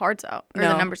blur the cards out, or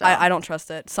the numbers out. I don't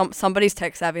trust it. Somebody's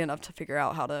tech savvy enough to figure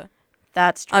out how to.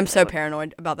 That's true. I'm so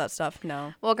paranoid about that stuff.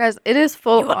 No. Well, guys, it is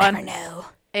full on never know.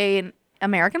 an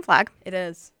American flag. It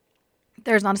is.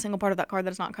 There's not a single part of that card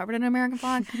that is not covered in an American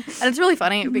flag. And it's really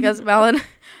funny because, Malin,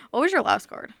 what was your last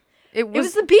card? It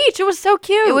was the beach. It was so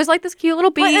cute. It was like this cute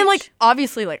little beach. And like,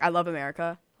 obviously, like, I love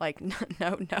America. Like, no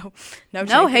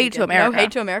hate to America. No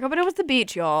hate to America, but it was the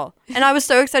beach, y'all. And I was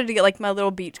so excited to get like my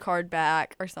little beach card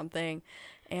back or something.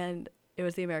 And it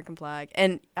was the American flag.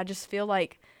 And I just feel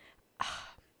like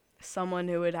someone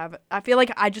who would have, I feel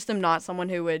like I just am not someone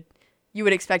who you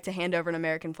would expect to hand over an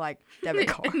American flag debit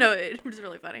card. No, it was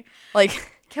really funny. Like,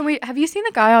 have you seen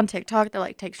the guy on TikTok that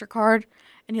like takes your card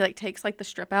and he like takes like the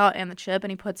strip out and the chip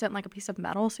and he puts it in like a piece of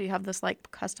metal, so you have this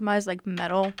like customized like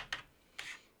metal.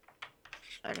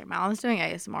 Okay, Malin's doing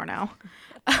ASMR now.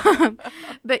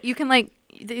 But you can like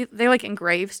they like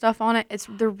engrave stuff on it.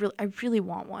 I really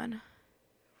want one.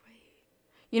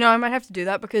 You know, I might have to do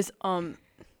that because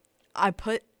I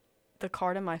put the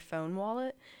card in my phone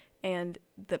wallet and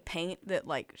the paint that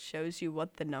like shows you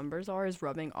what the numbers are is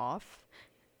rubbing off.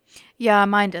 Yeah,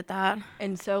 mine did that.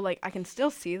 And so like I can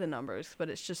still see the numbers, but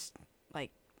it's just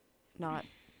like not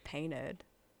painted.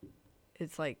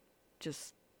 It's like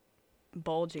just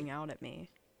bulging out at me.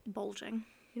 Bulging.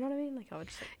 You know what I mean? Like I would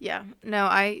just Yeah. No,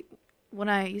 when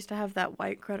I used to have that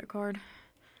white credit card,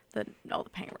 all the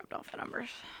paint rubbed off the numbers.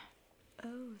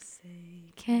 Oh,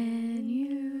 say, can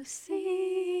you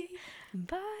see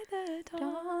by the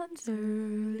dawn's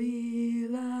early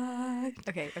light?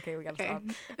 Okay, we gotta stop.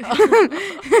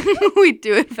 We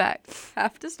do, in fact,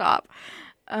 have to stop.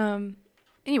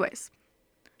 Anyways.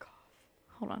 Cough.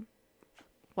 Hold on.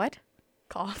 What?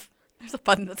 Cough. There's a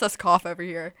button that says cough over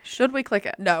here. Should we click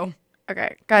it? No.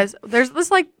 Okay, guys, there's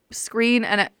this, like, screen,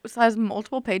 and it has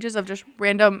multiple pages of just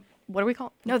random, what do we call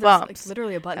it? No, bumps. there's like,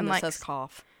 literally a button that says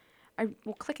cough. I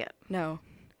will click it. No.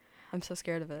 I'm so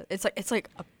scared of it. It's like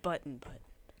a button.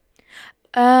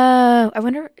 I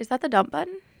wonder, is that the dump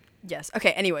button? Yes.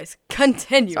 Okay, anyways,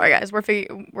 continue. Sorry, guys,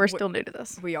 we're still new to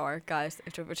this. We are, guys,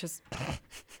 which is...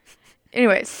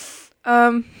 Anyways,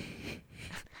 what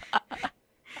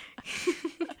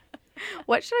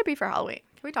should I be for Halloween?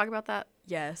 Can we talk about that?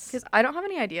 Yes. Because I don't have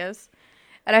any ideas,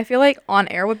 and I feel like on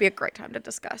air would be a great time to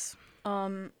discuss.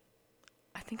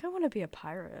 I think I want to be a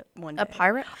pirate one day. A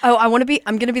pirate? Oh, I'm going to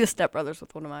be the Step Brothers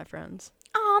with one of my friends.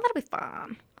 Oh, that'll be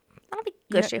fun. That'll be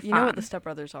good. You know what the Step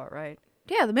Brothers are, right?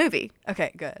 Yeah, the movie.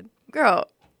 Okay, good. Girl.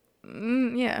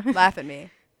 Yeah. Laugh at me.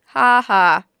 Ha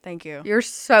ha. Thank you. You're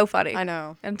so funny. I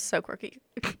know. And so quirky.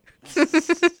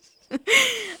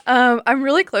 I'm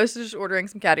really close to just ordering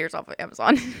some cat ears off of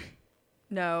Amazon.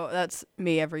 No, that's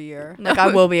me every year. No. Like, I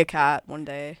will be a cat one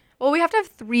day. Well, we have to have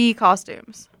 3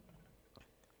 costumes.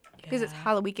 because it's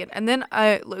Halloween weekend. And then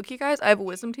I have a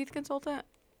wisdom teeth consultant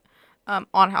on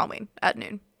Halloween at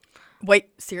noon. Wait,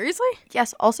 seriously?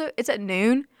 Yes. Also, it's at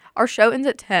noon. Our show ends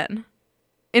at 10.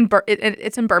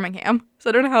 It's in Birmingham, so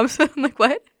I don't know how I'm like,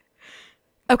 what?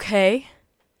 Okay.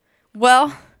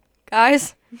 Well,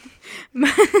 guys,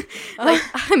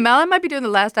 Malin might be doing the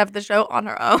last half of the show on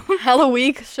her own.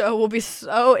 Halloween show will be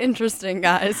so interesting,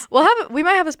 guys. We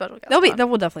might have a special guest. There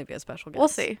will definitely be a special guest.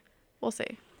 We'll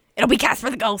see. It'll be Cast for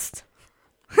the Ghost.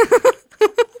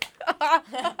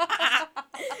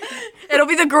 It'll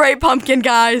be the Great Pumpkin,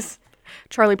 guys.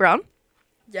 Charlie Brown.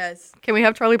 Yes. Can we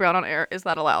have Charlie Brown on air? Is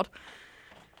that allowed?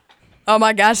 Oh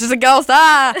my gosh, it's a ghost!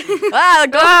 The ghost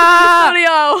in the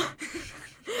studio!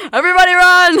 Everybody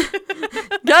run!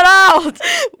 Get out!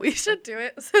 We should do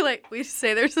it. So, like, we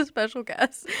say there's a special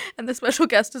guest, and the special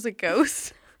guest is a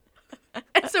ghost.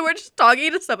 And so we're just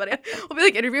talking to somebody. We'll be,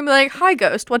 like, interviewing, be like, hi,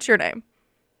 ghost, what's your name?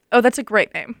 Oh, that's a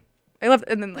great name. I love it.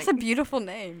 And then, like... That's a beautiful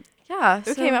name. Yeah.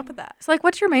 Who came up with that? It's like,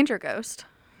 what's your manger, ghost?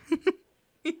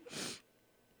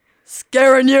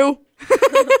 Scaring you?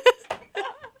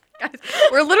 Guys,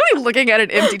 we're literally looking at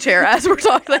an empty chair as we're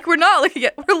talking. Like, we're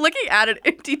looking at an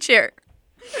empty chair.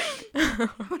 Oh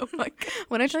my God.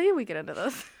 When I tell you we get into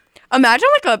this. Imagine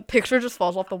like a picture just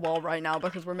falls off the wall right now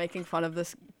because we're making fun of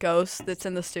this ghost that's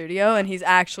in the studio and he's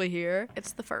actually here.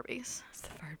 It's the Furbies. It's the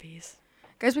Furbies.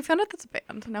 Guys, we found out that's a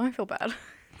band. Now I feel bad.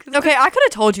 Okay, I could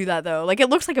have told you that though. Like, it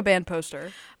looks like a band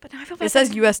poster. But now I feel bad. It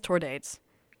says U.S. tour dates.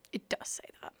 It does say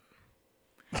that.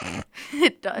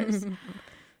 It does.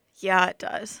 Yeah, it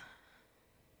does.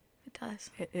 It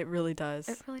does. It really does.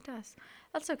 It really does.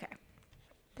 That's okay.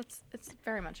 It's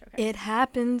very much okay. It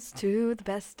happens to the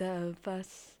best of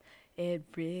us. It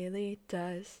really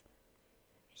does.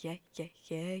 Yeah.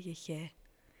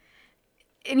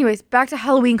 Anyways, back to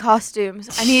Halloween costumes.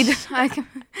 I need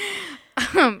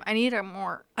a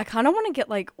more. I kind of want to get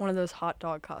like one of those hot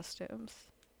dog costumes.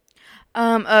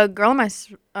 A girl in my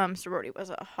sorority was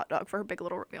a hot dog for her big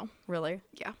little reveal. Really?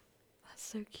 Yeah. That's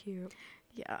so cute.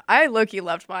 Yeah, I low-key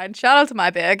loved mine. Shout out to my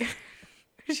big.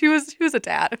 She was a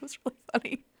dad. It was really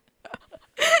funny.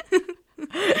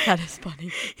 That is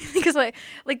funny. Because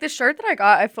like the shirt that I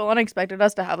got, I full on expected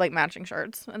us to have like matching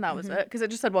shirts, and that was it. Because it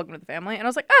just said "Welcome to the family," and I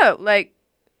was like, oh, like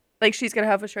she's gonna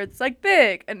have a shirt that's like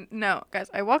big. And no, guys,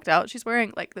 I walked out. She's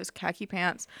wearing like those khaki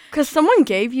pants. Because someone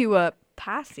gave you a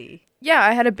passy. Yeah,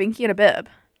 I had a binky and a bib.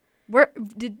 Where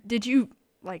did you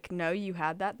like know you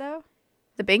had that though?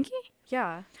 The binky?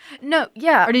 Yeah. No,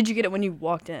 yeah. Or did you get it when you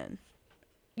walked in?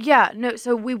 Yeah, no.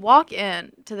 So we walk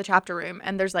in to the chapter room,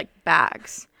 and there's like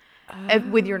bags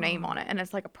with your name on it, and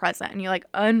it's like a present, and you like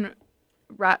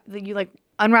unwrap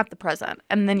the present,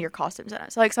 and then your costume's in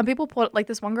it. So like some people like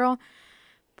this one girl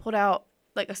pulled out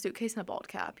like a suitcase and a bald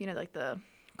cap. You know, like the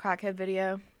crackhead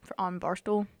video on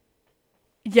Barstool.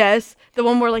 Yes, the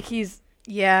one where like he's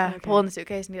pulling the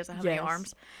suitcase and he doesn't have any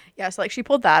arms. Yeah, so like she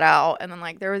pulled that out, and then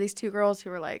like there were these two girls who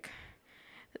were like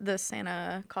the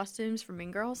Santa costumes from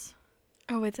Mean Girls.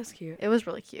 Oh wait, that's cute. It was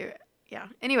really cute. Yeah.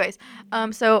 Anyways,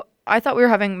 so I thought we were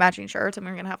having matching shirts and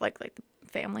we were gonna have like the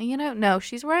family, you know. No,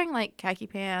 she's wearing like khaki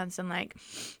pants and like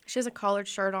she has a collared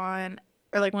shirt on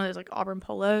or like one of those like Auburn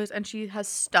polos, and she has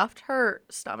stuffed her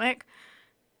stomach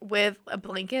with a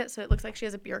blanket so it looks like she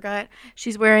has a beer gut.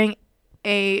 She's wearing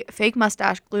a fake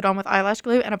mustache glued on with eyelash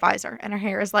glue and a visor, and her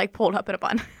hair is like pulled up in a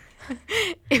bun.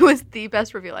 It was the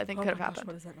best reveal I think could have happened.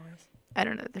 What is that noise? I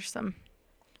don't know. There's some.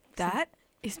 That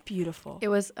is beautiful. It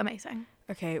was amazing.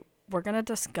 Okay, we're gonna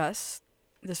discuss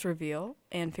this reveal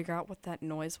and figure out what that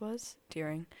noise was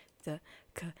during the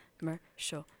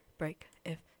commercial break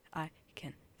if I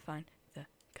can find the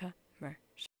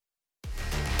commercial.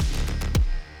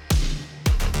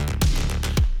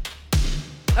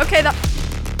 Okay,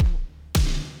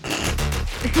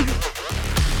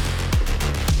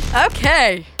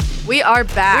 Okay, we are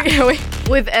back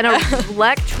with an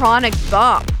electronic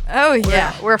bump. Oh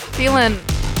yeah, we're feeling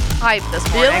hype this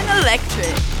morning. Feeling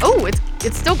electric. Oh,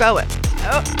 it's still going.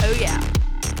 Oh yeah.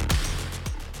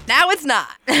 Now it's not.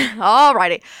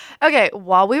 Alrighty. Okay,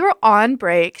 while we were on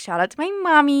break, shout out to my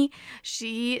mommy.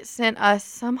 She sent us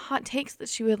some hot takes that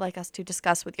she would like us to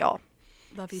discuss with y'all.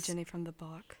 Love you, Jenny from the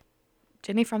block.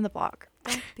 Jenny from the block.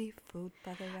 Don't be fooled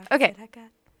by the rap Okay. that I got.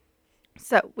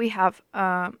 So we have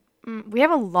a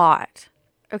lot.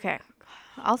 Okay,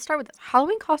 I'll start with this.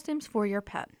 Halloween costumes for your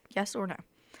pet. Yes or no?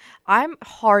 I'm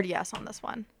hard yes on this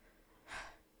one.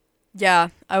 Yeah,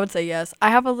 I would say yes. I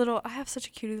have such a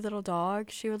cutie little dog.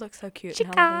 She would look so cute.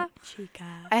 Chica.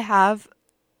 Chica. I have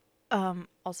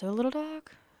also a little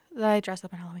dog that I dress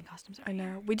up in Halloween costumes. I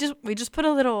know. We just put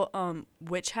a little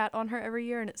witch hat on her every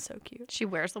year, and it's so cute. She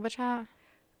wears the witch hat.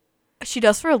 She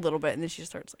does for a little bit, and then she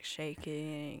starts like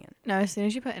shaking. No, as soon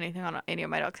as you put anything on any of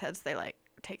my dog's heads, they like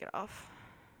take it off.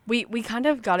 We kind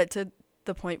of got it to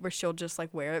the point where she'll just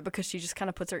like wear it because she just kind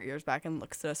of puts her ears back and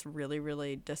looks at us really,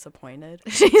 really disappointed.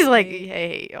 She's like,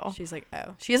 hey, y'all. She's like,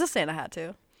 oh. She has a Santa hat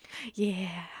too.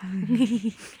 Yeah.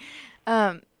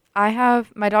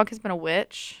 My dog has been a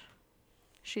witch.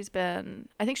 I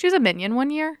think she was a minion one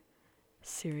year.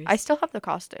 Serious? I still have the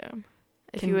costume.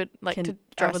 If you would like to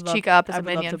dress love, Chica up as I a would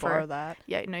minion love to borrow that.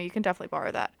 Yeah, no, you can definitely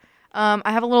borrow that.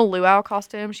 I have a little luau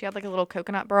costume. She had like a little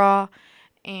coconut bra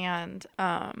and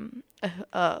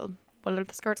what are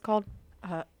the skirts called?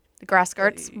 The grass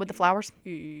skirts with the flowers.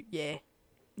 Yeah.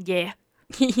 Yeah.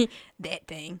 That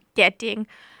thing. That thing.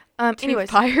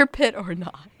 Anyways, fire pit or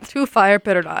not? To fire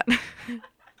pit or not.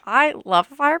 I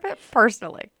love a fire pit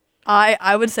personally.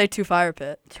 I would say to fire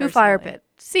pit. To fire pit.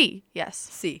 C. Yes.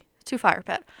 C. To fire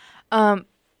pit.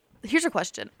 Here's a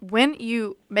question. When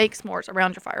you make s'mores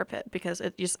around your fire pit, because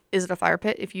is it a fire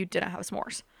pit if you didn't have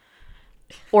s'mores?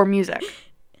 Or music.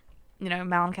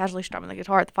 Malin casually strumming the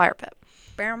guitar at the fire pit.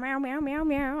 Meow, meow, meow, meow,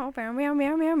 meow, meow, meow,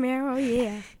 meow, meow, meow,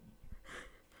 yeah.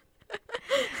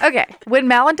 Okay, when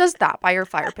Malin does that by your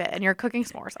fire pit and you're cooking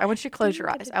s'mores, I want you to close your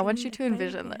eyes. I want you to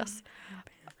envision this.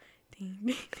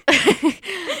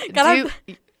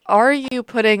 Are you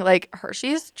putting like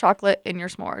Hershey's chocolate in your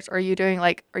s'mores? Or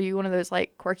are you one of those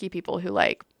like quirky people who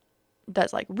like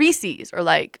does like Reese's or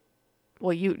like,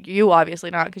 well, you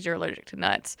obviously not because you're allergic to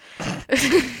nuts.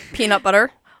 Peanut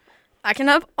butter. I can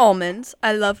have almonds.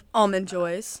 I love Almond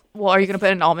Joys. Well, are you going to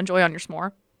put an Almond Joy on your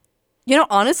s'more?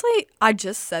 Honestly, I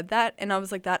just said that and I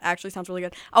was like, that actually sounds really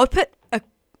good. I would put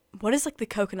what is like the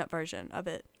coconut version of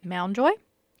it? Mountain Joy?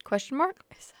 Question mark?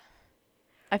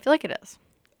 I feel like it is.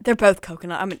 They're both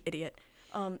coconut. I'm an idiot.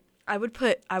 I would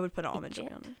put Almond Joy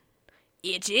on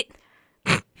it. Itch it.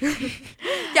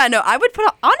 Yeah, no, I would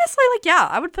put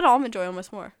I would put Almond Joy on my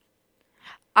s'more.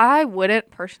 I wouldn't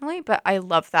personally, but I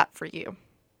love that for you.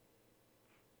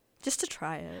 Just to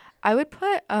try it. I would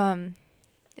put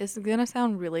it's gonna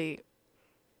sound really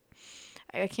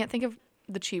I can't think of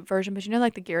the cheap version, but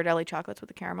like the Ghirardelli chocolates with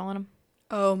the caramel in them.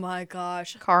 Oh my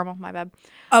gosh. Caramel, my bad.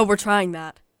 Oh, we're trying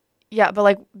that. Yeah, but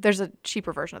like there's a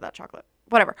cheaper version of that chocolate.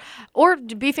 Whatever. Or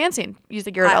be fancy and use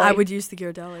the Ghirardelli. I would use the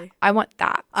Ghirardelli. I want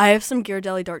that. I have some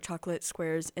Ghirardelli dark chocolate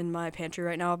squares in my pantry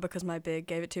right now because my big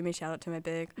gave it to me. Shout out to my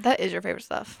big. That is your favorite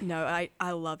stuff. No,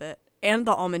 I love it. And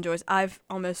the Almond Joys. I've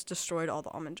almost destroyed all the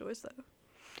Almond Joys though.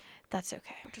 That's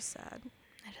okay. Which is sad.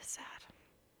 It is sad.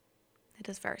 It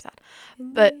is very sad.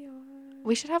 But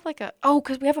we should have like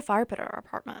because we have a fire pit at our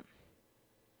apartment.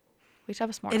 We should have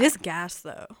a s'more. It is gas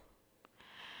though.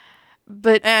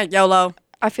 But YOLO.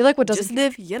 I feel like just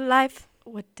live your life.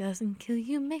 What doesn't kill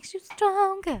you makes you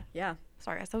stronger. Yeah.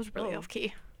 Sorry guys, that was really off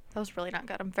key. That was really not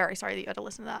good. I'm very sorry that you had to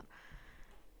listen to that.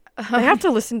 I have to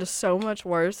listen to so much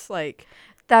worse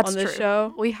that's on this true.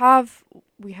 show. We have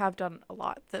done a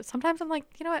lot that sometimes I'm like,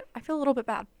 you know what? I feel a little bit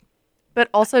bad. But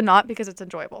also not because it's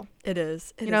enjoyable. It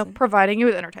is. Providing you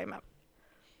with entertainment.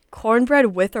 Cornbread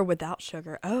with or without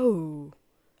sugar. Oh.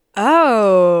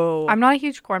 I'm not a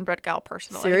huge cornbread gal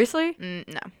personally. Seriously?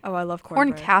 No. Oh, I love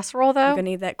cornbread. Corn casserole though. You gonna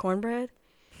eat that cornbread?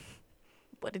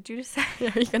 What did you just say?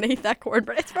 Are you gonna eat that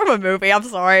cornbread? It's from a movie. I'm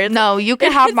sorry. No, you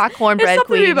can have my cornbread, it's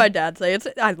queen. Something my dad say.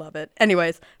 I love it.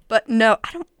 Anyways, but no,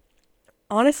 I don't.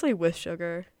 Honestly, with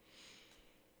sugar.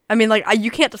 I mean,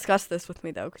 you can't discuss this with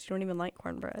me though, because you don't even like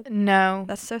cornbread. No,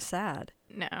 that's so sad.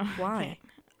 No. Why?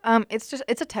 It's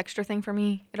a texture thing for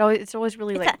me. It's always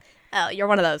really like. You're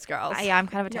one of those girls. Yeah, I'm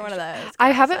kind of a texture. You're one of those.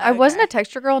 Girls. I wasn't a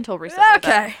texture girl until recently.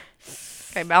 Okay.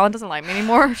 Okay, Malin doesn't like me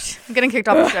anymore. I'm getting kicked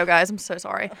off the show, guys. I'm so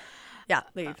sorry. Yeah,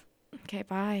 leave. Okay,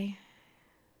 bye.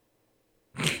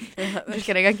 Just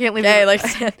kidding. I can't leave.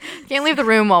 Can't leave the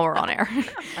room while we're on air.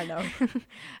 I know.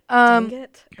 Dang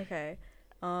it. Okay.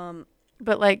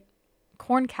 But like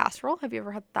corn casserole. Have you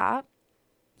ever had that?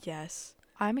 Yes.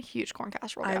 I'm a huge corn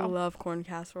casserole gal. I love corn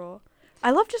casserole. I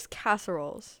love just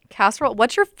casseroles. Casserole?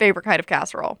 What's your favorite kind of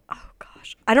casserole? Oh,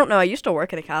 gosh. I don't know. I used to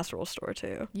work at a casserole store,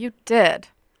 too. You did?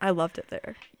 I loved it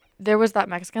there. There was that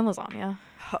Mexican lasagna.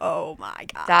 Oh, my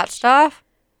God. That stuff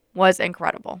was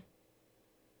incredible.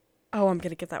 Oh, I'm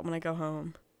going to get that when I go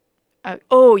home. Yeah.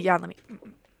 Let me...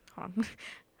 Hold on.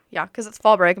 Yeah, because it's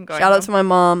fall break. I'm going Shout out to my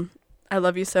mom. I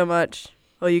love you so much.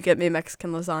 Will you get me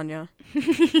Mexican lasagna?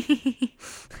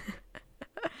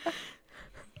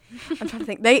 I'm trying to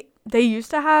think. They used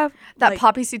to have that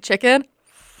poppy seed chicken.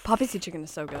 Poppy seed chicken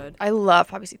is so good. I love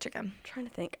poppy seed chicken. I'm trying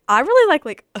to think. I really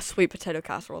like a sweet potato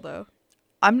casserole though.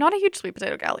 I'm not a huge sweet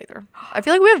potato gal either. I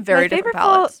feel like we have very different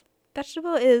palates.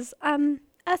 Vegetable is a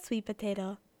sweet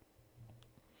potato.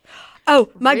 Oh,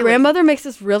 my Really? grandmother makes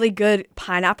this really good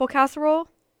pineapple casserole.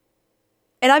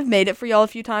 And I've made it for y'all a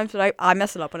few times, but I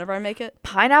mess it up whenever I make it.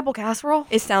 Pineapple casserole?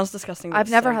 It sounds disgusting. But I've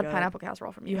it's never so had good. pineapple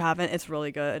casserole from you. You haven't? It's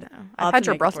really good. No. I'll I've have had to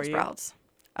your make it Brussels for you. sprouts.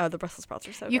 Oh, the Brussels sprouts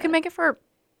are so good. You can make it for...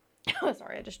 Oh,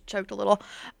 sorry, I just choked a little.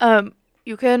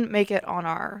 You can make it on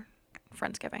our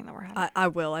Friendsgiving that we're having. I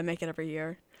will. I make it every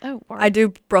year. Oh, word. I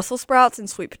do Brussels sprouts and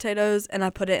sweet potatoes, and I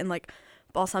put it in, like,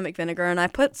 balsamic vinegar, and I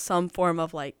put some form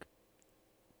of, like,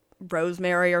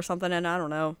 rosemary or something in, I don't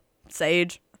know,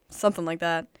 sage, something like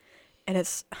that. And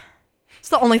it's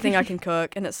the only thing I can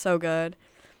cook, and it's so good.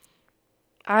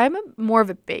 I'm more of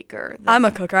a baker. I'm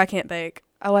a cooker. I can't bake.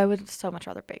 Oh, I would so much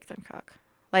rather bake than cook.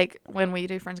 Like, when we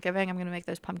do Friendsgiving, I'm going to make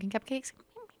those pumpkin cupcakes.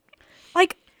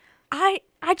 Like, I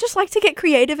just like to get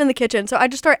creative in the kitchen, so I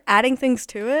just start adding things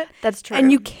to it. That's true.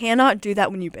 And you cannot do that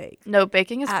when you bake. No,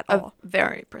 baking is At all.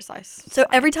 very precise. So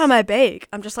every time I bake,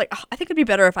 I'm just like, oh, I think it'd be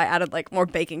better if I added, like, more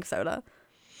baking soda.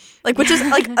 Like, which is,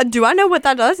 like, do I know what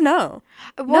that does? No.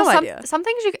 Well, no idea. Some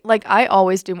things like, I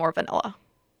always do more vanilla.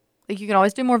 Like, you can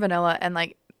always do more vanilla, and,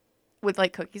 like, with,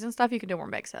 like, cookies and stuff, you can do more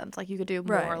mix-ins. Like, you could do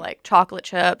more, Right. like, chocolate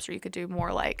chips, or you could do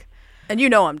more, like... And you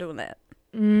know I'm doing that.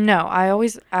 No, I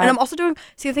always... And I'm also doing,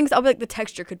 see, the things, I'll be like, the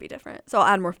texture could be different. So I'll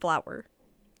add more flour.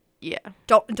 Yeah.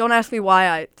 Don't ask me why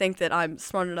I think that I'm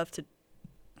smart enough to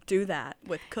do that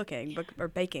with cooking or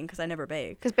baking, because I never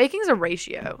bake. Because baking's a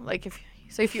ratio. Like,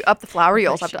 if you up the flour, you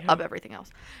also have to Ratio. up everything else.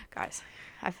 Guys,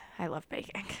 I love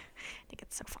baking. I think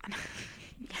it's so fun.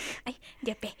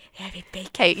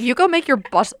 Okay, you go make your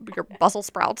Brussels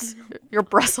sprouts. Your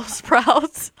Brussels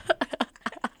sprouts.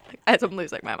 As I'm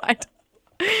losing my mind.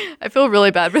 I feel really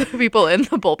bad for the people in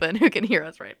the bullpen who can hear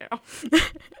us right now.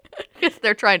 Because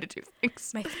they're trying to do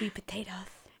things. My sweet potatoes.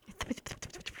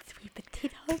 Sweet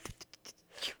potatoes.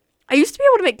 I used to be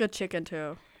able to make good chicken,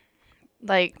 too.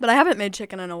 Like, But I haven't made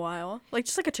chicken in a while. Like,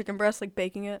 just like a chicken breast, like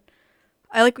baking it.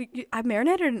 I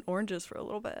marinated in oranges for a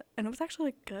little bit, and it was actually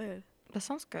like, good. that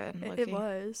sounds good. It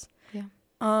was. Yeah.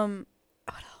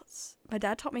 What else? My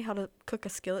dad taught me how to cook a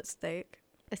skillet steak.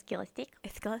 A skillet steak? A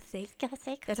skillet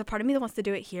steak. There's a part of me that wants to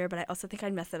do it here, but I also think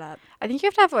I'd mess it up. I think you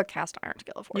have to have a cast iron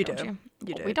skillet for it, You don't do. you?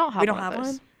 You do. We don't have We don't one of have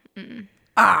those. one? Mm-mm.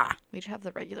 Ah! We just have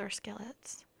the regular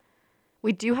skillets.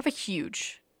 We do have a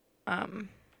huge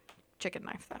chicken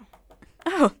knife, though.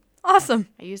 Oh, awesome.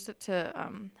 I used it to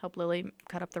help Lily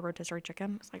cut up the rotisserie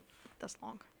chicken. It's like this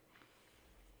long.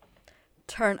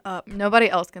 Turn up. Nobody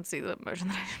else can see the motion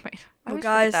that I just made. I Oh, always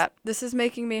guys, forget that. this is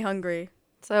making me hungry.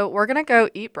 So we're going to go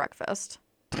eat breakfast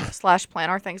 / plan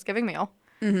our Thanksgiving meal.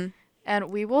 Mm-hmm. And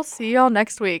we will see y'all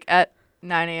next week at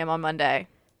 9 a.m. on Monday.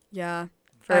 Yeah.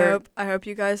 For I hope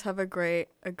you guys have a great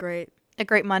a great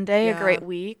Monday, Yeah. a great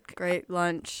week.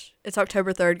 lunch. It's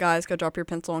October 3rd, guys. Go drop your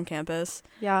pencil on campus.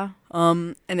 Yeah.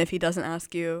 And if he doesn't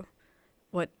ask you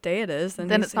what day it is,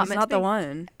 then It's not he's meant not to the be.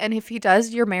 one. And if he does,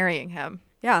 you're marrying him.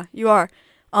 Yeah, you are.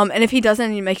 And if he doesn't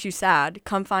and he makes you sad,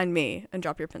 come find me and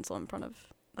drop your pencil in front of,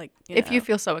 like, If you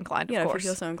feel so inclined, of if course. you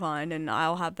feel so inclined, and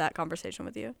I'll have that conversation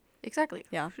with you. Exactly.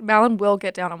 Yeah. Malin will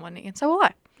get down on one knee, and so will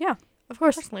I. Yeah, of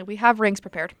course. Personally, we have rings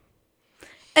prepared.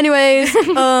 Anyways,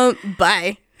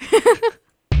 bye.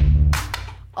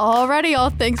 Alrighty, y'all.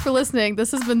 Thanks for listening.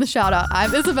 This has been The Shoutout.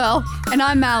 I'm Isabel. And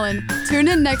I'm Malin. Tune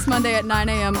in next Monday at 9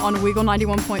 a.m. on Weagle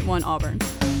 91.1 Auburn.